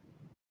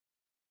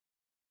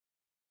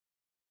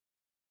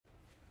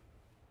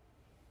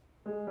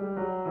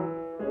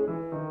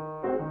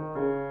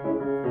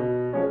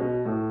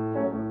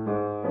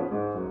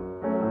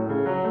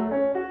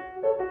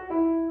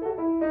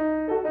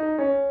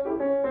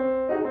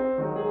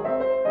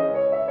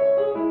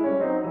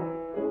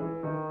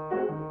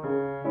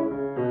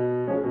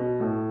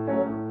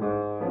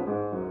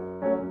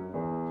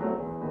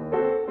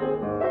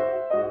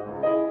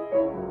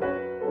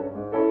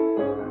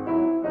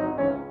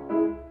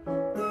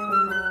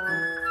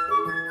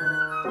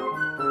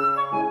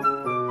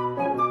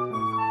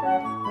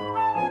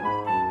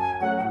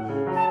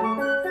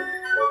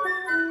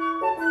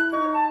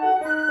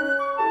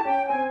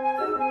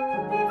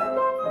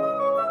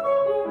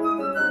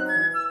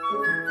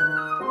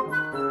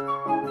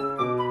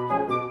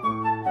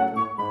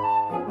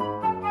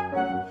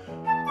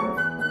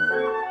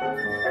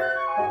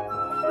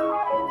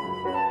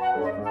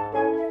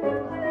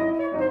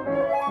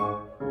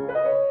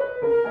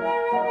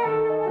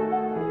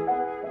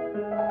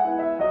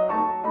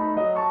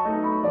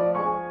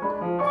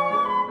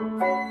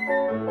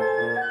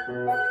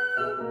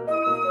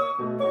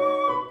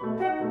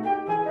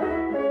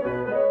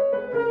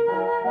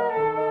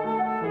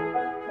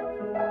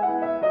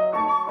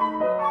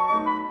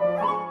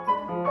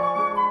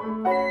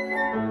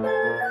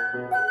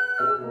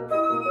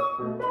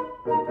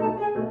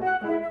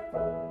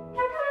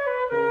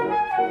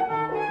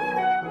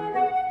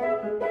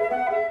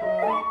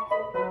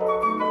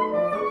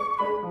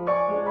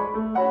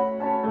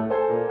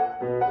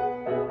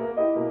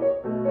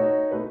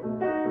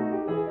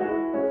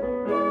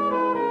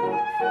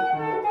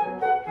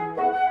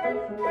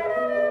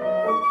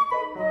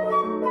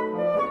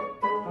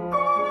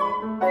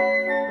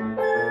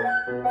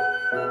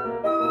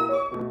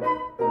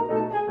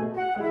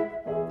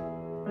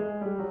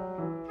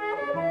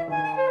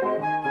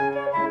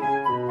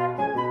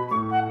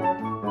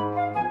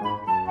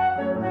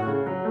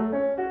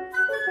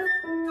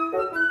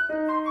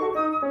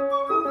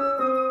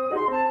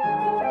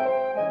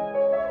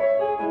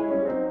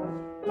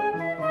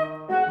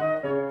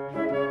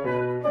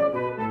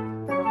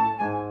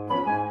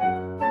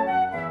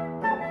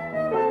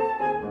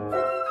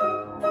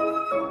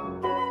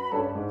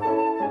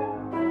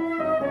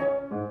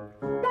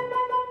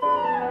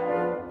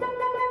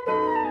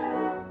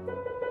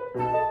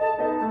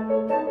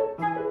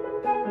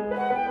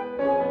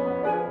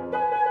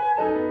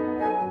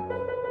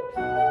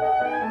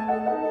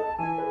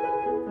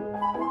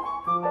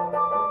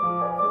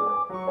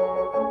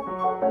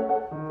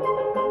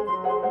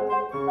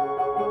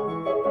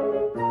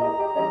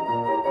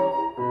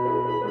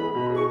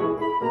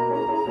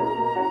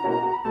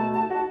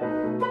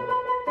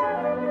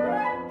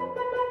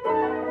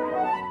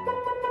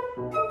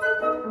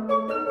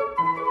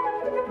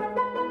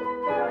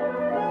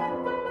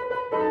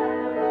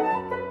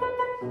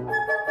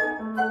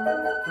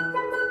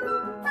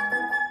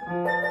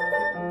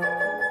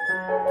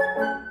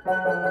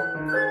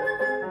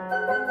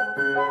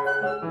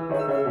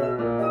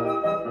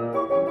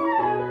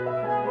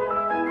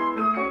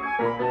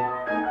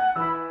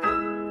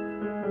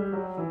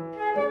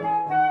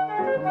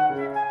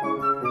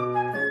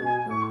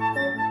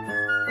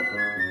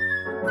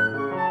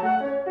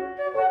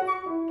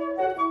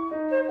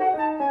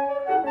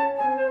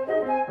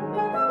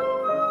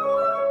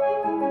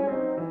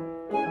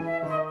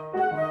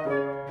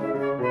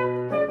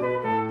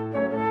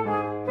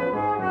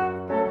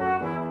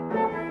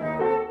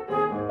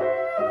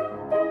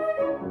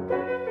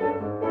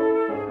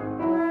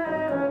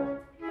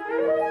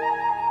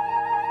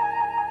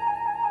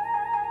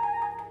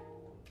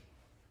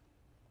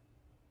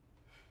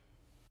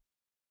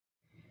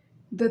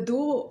 The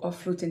duo of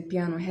flute and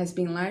piano has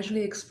been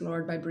largely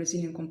explored by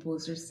Brazilian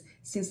composers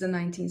since the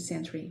 19th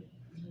century.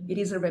 It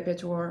is a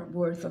repertoire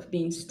worth of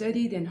being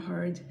studied and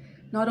heard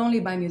not only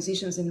by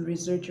musicians and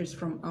researchers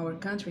from our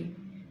country,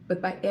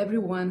 but by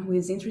everyone who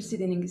is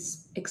interested in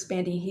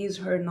expanding his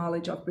or her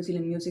knowledge of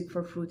Brazilian music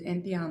for flute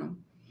and piano.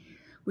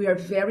 We are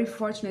very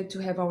fortunate to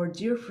have our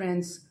dear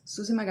friends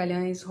Suzy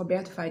Magalhães,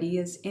 Roberto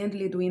Farias, and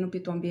Liduino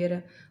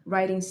Pitombeira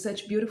writing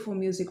such beautiful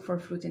music for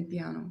flute and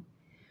piano.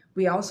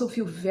 We also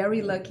feel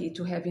very lucky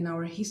to have in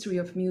our history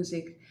of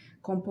music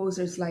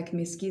composers like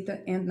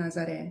Mesquita and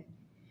Nazaré.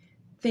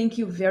 Thank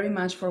you very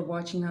much for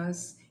watching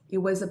us. It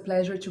was a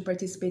pleasure to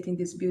participate in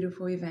this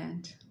beautiful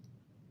event.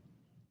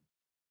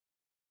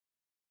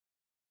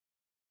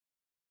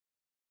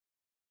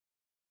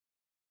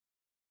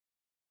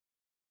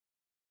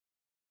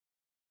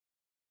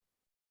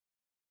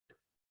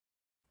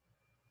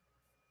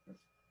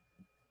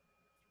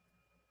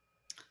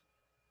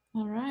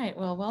 All right,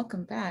 well,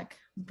 welcome back.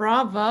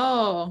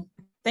 Bravo.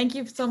 Thank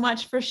you so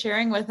much for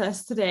sharing with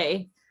us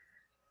today.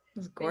 It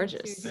was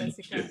gorgeous. Thank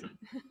you, Jessica.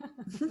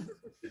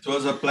 It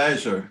was a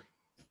pleasure.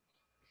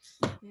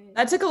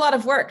 That took a lot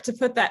of work to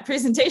put that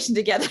presentation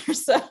together,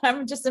 so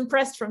I'm just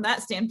impressed from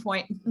that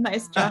standpoint.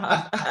 Nice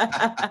job.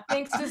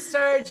 Thanks to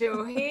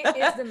Sergio, he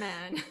is the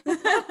man.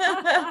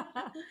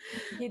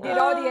 He did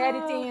all the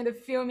editing and the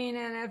filming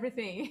and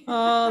everything.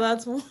 Oh,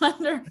 that's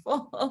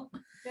wonderful.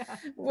 Yeah.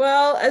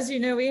 Well, as you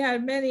know, we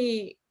had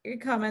many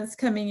comments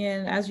coming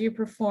in as you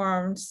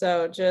performed,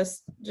 so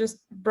just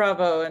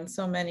bravo and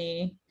so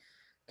many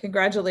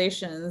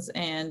congratulations.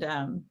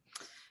 And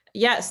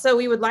yeah, so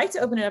we would like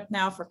to open it up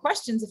now for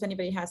questions if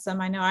anybody has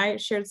some. I know I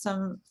shared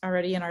some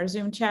already in our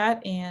Zoom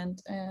chat,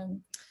 and a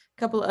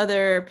couple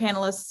other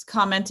panelists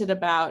commented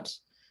about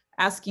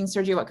asking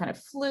Sergio what kind of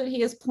flute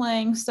he is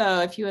playing.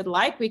 So if you would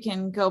like, we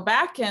can go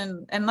back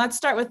and let's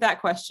start with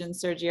that question,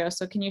 Sergio.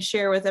 So can you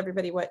share with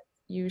everybody what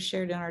you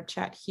shared in our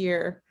chat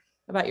here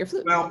about your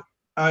flute? Well,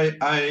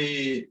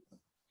 I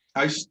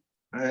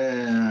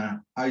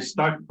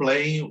start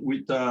playing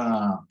with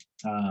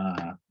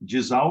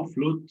Gisal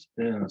flute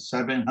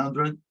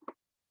 700.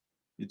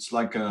 It's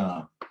like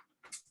a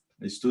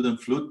student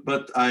flute,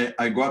 but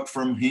I got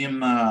from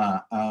him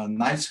a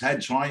nice head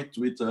joint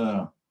with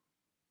a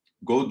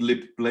gold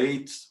lip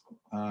plate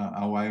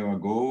a while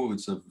ago.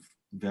 It's a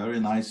very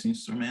nice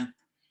instrument.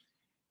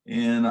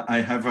 And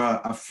I have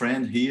a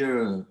friend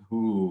here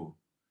who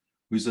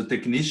is a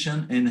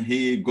technician, and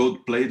he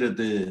gold plated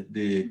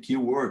the key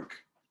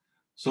work.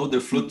 So the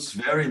flute's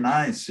very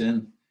nice,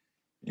 and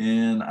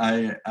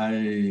I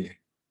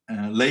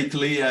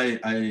lately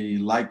I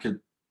like it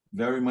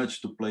very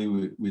much to play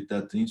with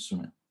that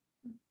instrument.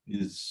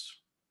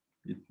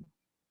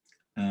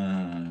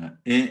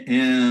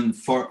 And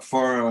for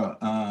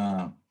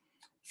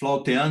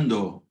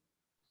flauteando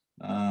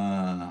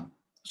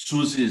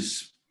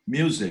Susie's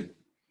music,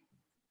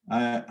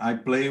 I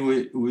play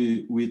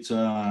with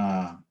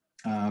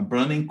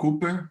Browning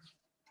Cooper.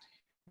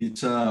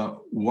 It's a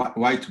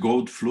white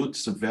gold flute.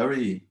 It's a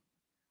very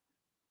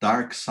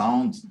dark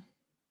sound,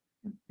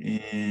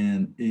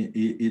 and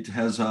it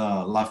has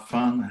a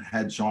LaFan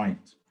head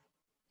joint.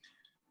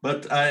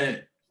 But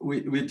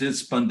with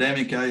this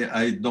pandemic,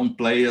 I don't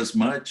play as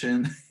much,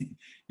 and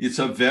it's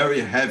a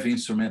very heavy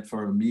instrument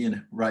for me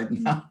right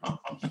now.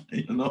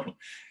 You know,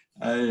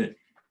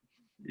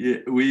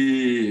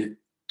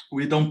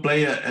 we don't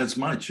play as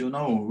much. You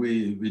know,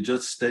 we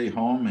just stay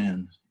home,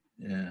 and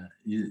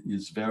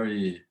it's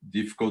very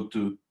difficult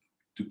to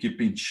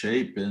keep in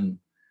shape. And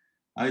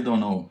I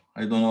don't know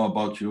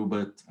about you,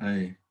 but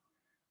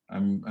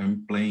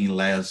I'm playing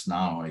less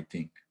now, I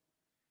think.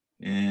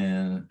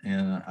 And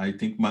I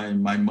think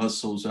my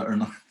muscles are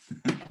not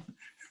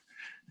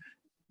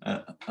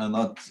are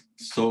not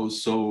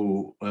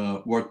so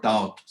worked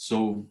out.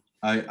 So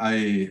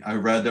I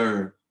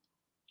rather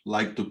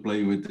like to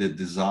play with the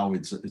Gisal.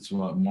 It's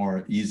a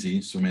more easy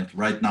instrument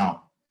right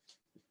now.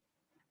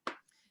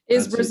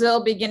 Is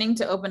Brazil beginning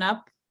to open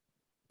up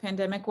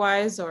pandemic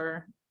wise,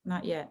 or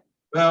not yet?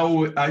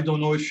 Well, I don't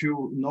know if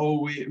you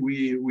know,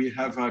 we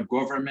have a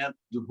government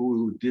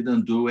who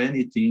didn't do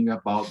anything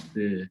about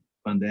the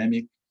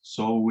pandemic,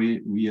 so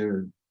we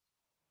are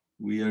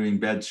in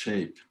bad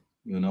shape.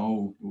 You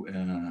know,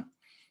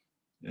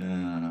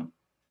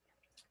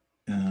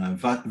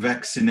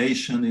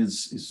 vaccination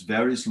is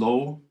very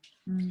slow.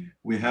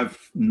 We have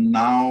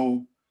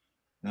now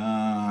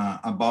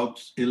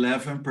about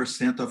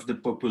 11% of the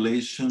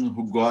population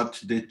who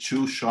got the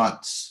 2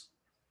 shots,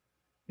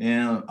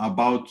 and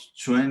about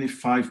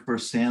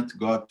 25%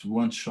 got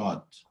 1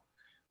 shot.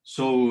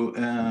 So,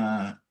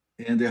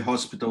 and the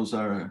hospitals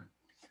are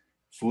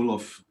full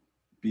of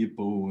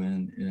people,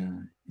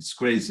 and it's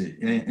crazy.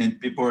 And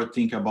people are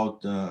thinking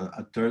about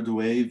a 3rd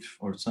wave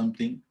or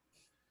something.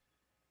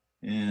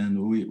 And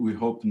we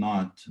hope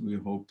not. We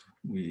hope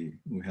we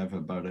have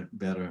a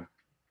better.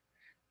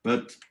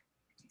 But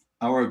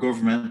our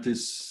government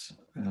is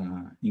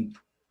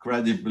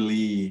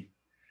incredibly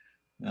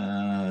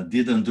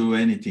didn't do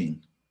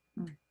anything.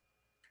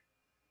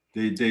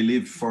 They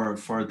live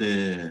for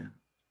the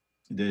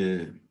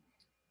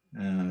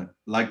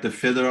like the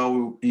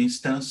federal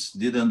instance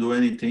didn't do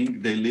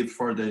anything. They live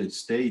for the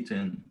state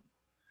and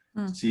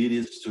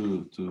cities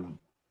to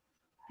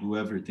do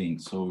everything.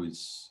 So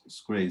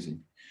it's crazy.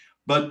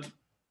 But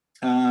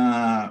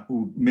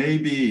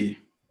maybe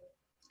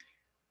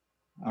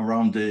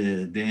around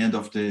the end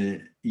of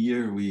the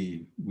year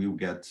we will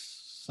get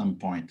some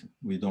point.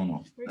 We don't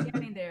know. We're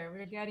getting there.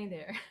 We're getting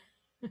there.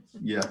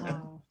 Yeah.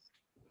 Wow.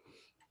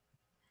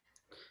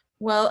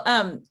 Well,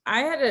 I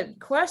had a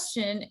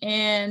question,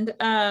 and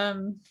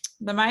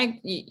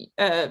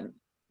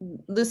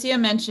Lucia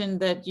mentioned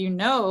that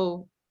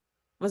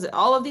was it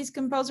all of these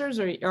composers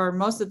or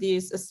most of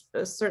these,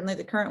 certainly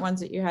the current ones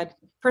that you had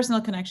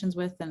personal connections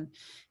with? And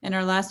in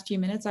our last few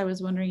minutes, I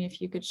was wondering if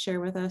you could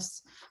share with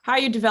us how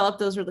you develop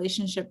those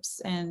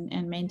relationships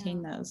and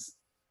maintain those.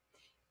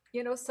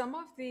 You know, some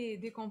of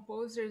the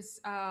composers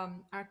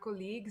are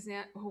colleagues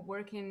who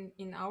work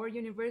in our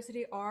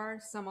university or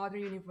some other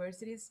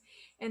universities.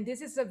 And this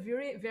is a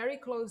very, very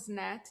close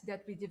net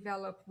that we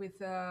develop with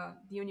the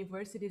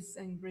universities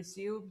in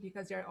Brazil,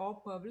 because they're all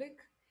public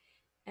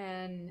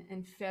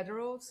and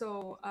federal.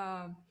 So,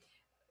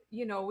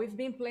 you know, we've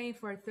been playing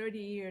for 30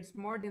 years,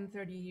 more than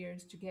 30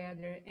 years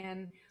together.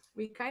 And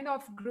we kind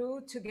of grew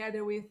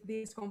together with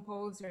these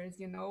composers,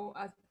 you know,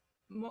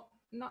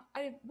 not,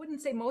 I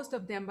wouldn't say most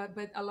of them,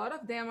 but a lot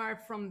of them are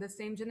from the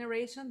same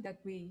generation that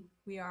we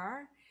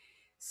are.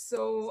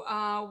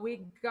 So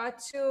we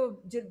got to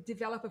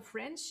develop a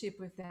friendship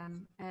with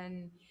them,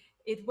 and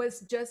it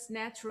was just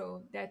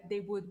natural that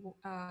they would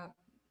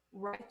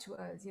write to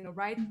us, you know,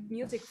 write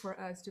music for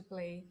us to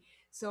play.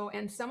 So,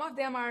 and some of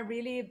them are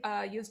really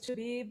used to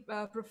be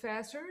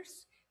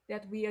professors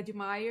that we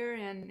admire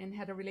and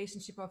had a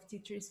relationship of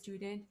teacher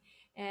student.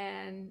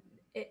 And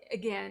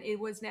again, it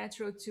was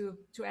natural to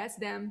ask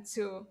them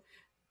to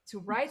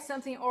write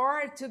something,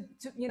 or to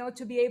you know,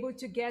 to be able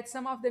to get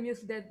some of the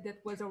music that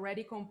was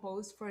already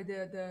composed for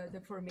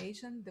the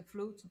formation, the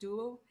flute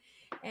duo.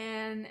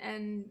 And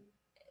and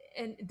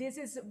and this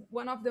is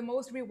one of the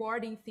most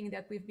rewarding thing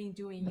that we've been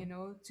doing, you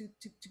know, to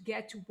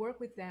get to work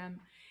with them.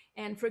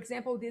 And for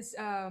example, this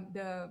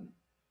the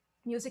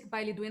music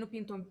by Liduino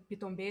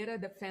Pitombeira,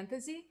 the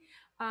fantasy.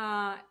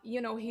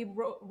 You know, he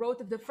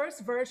wrote the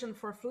first version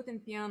for flute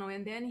and piano,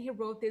 and then he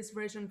wrote this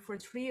version for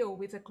trio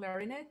with a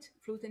clarinet,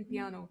 flute and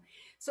piano.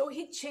 So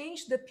he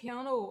changed the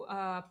piano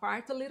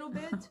part a little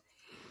bit,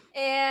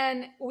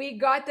 and we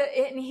got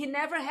and he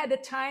never had the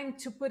time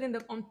to put it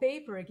on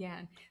paper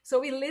again. So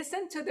we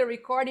listened to the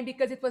recording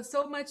because it was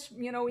so much,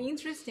 you know,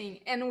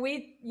 interesting, and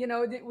we, you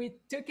know, we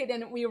took it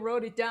and we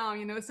wrote it down,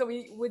 you know, so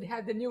we would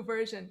have the new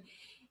version.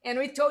 And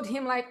we told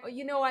him like, oh,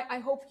 you know, I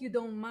hope you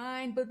don't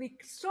mind, but we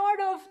sort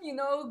of, you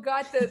know,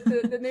 got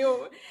the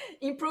new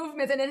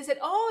improvements. And then he said,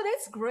 oh,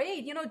 that's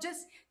great, you know,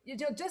 just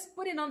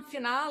put it on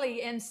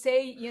finale and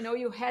say, you know,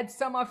 you had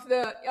some of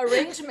the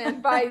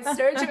arrangement by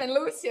Sergio and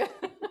Lucia.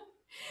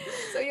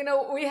 So, you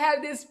know, we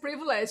have this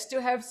privilege to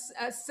have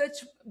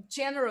such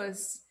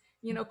generous,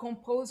 you know,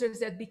 composers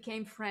that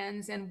became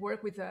friends and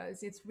work with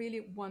us. It's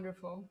really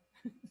wonderful.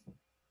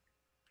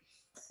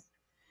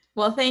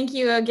 Well, thank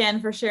you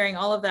again for sharing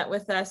all of that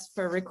with us,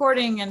 for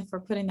recording and for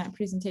putting that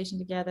presentation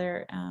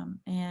together.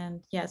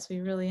 And yes, we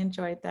really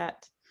enjoyed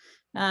that.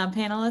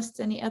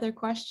 Panelists, any other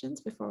questions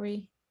before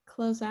we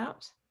close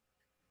out?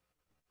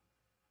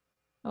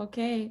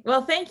 Okay,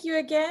 well, thank you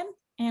again,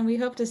 and we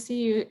hope to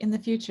see you in the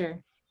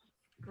future.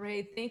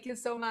 Great, thank you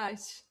so much.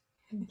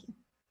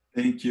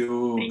 Thank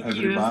you,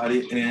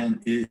 everybody.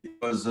 And it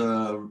was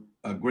a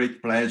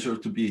great pleasure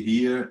to be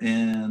here.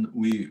 And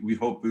we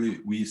hope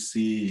we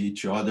see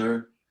each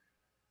other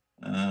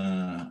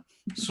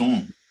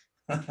soon.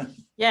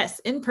 Yes,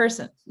 in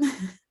person.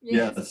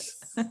 Yes.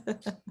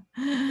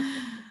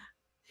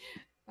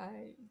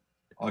 Bye.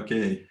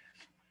 Okay.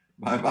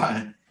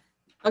 Bye-bye.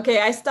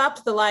 Okay, I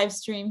stopped the live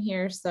stream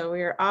here, so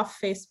we're off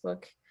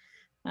Facebook.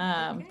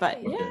 Okay.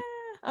 But yeah,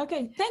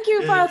 okay. Thank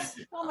you both.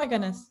 Oh my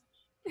goodness.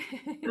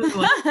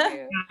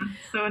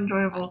 So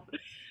enjoyable.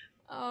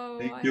 Oh,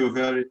 Thank you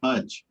very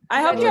much.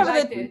 I hope you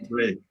have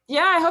Great.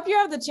 I hope you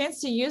have the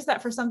chance to use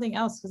that for something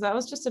else, because that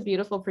was just a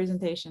beautiful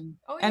presentation.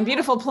 Oh, and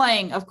beautiful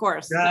playing, of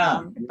course.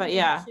 Yeah. But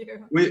yeah,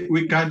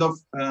 We kind of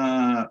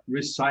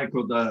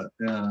recycled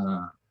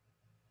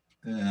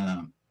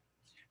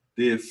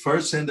the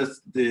first and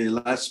the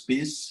last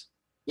piece.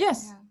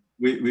 Yes.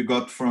 We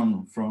got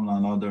from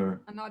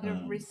another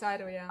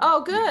recital. Yeah.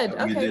 Oh, good. We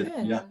Okay, did.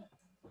 good. Yeah.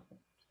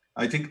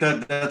 I think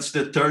that's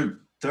the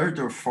third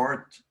or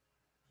fourth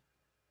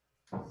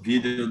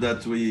video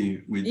that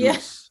we do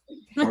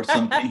or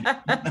something.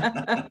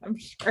 I'm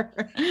sure.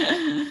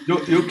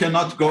 You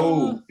cannot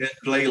go and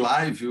play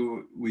live.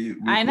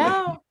 I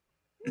know.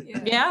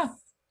 Yes. Yeah.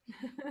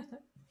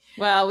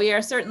 Well, we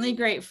are certainly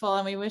grateful,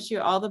 and we wish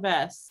you all the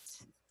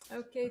best.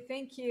 Okay,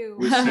 thank you.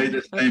 We say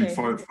the same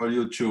Okay. for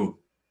you too.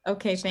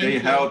 Okay, thank Stay you.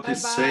 healthy,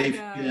 Bye-bye, safe,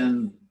 guys.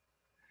 and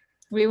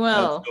We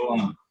will. so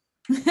on.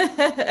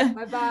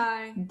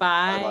 Bye-bye.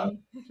 Bye.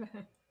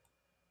 Bye-bye.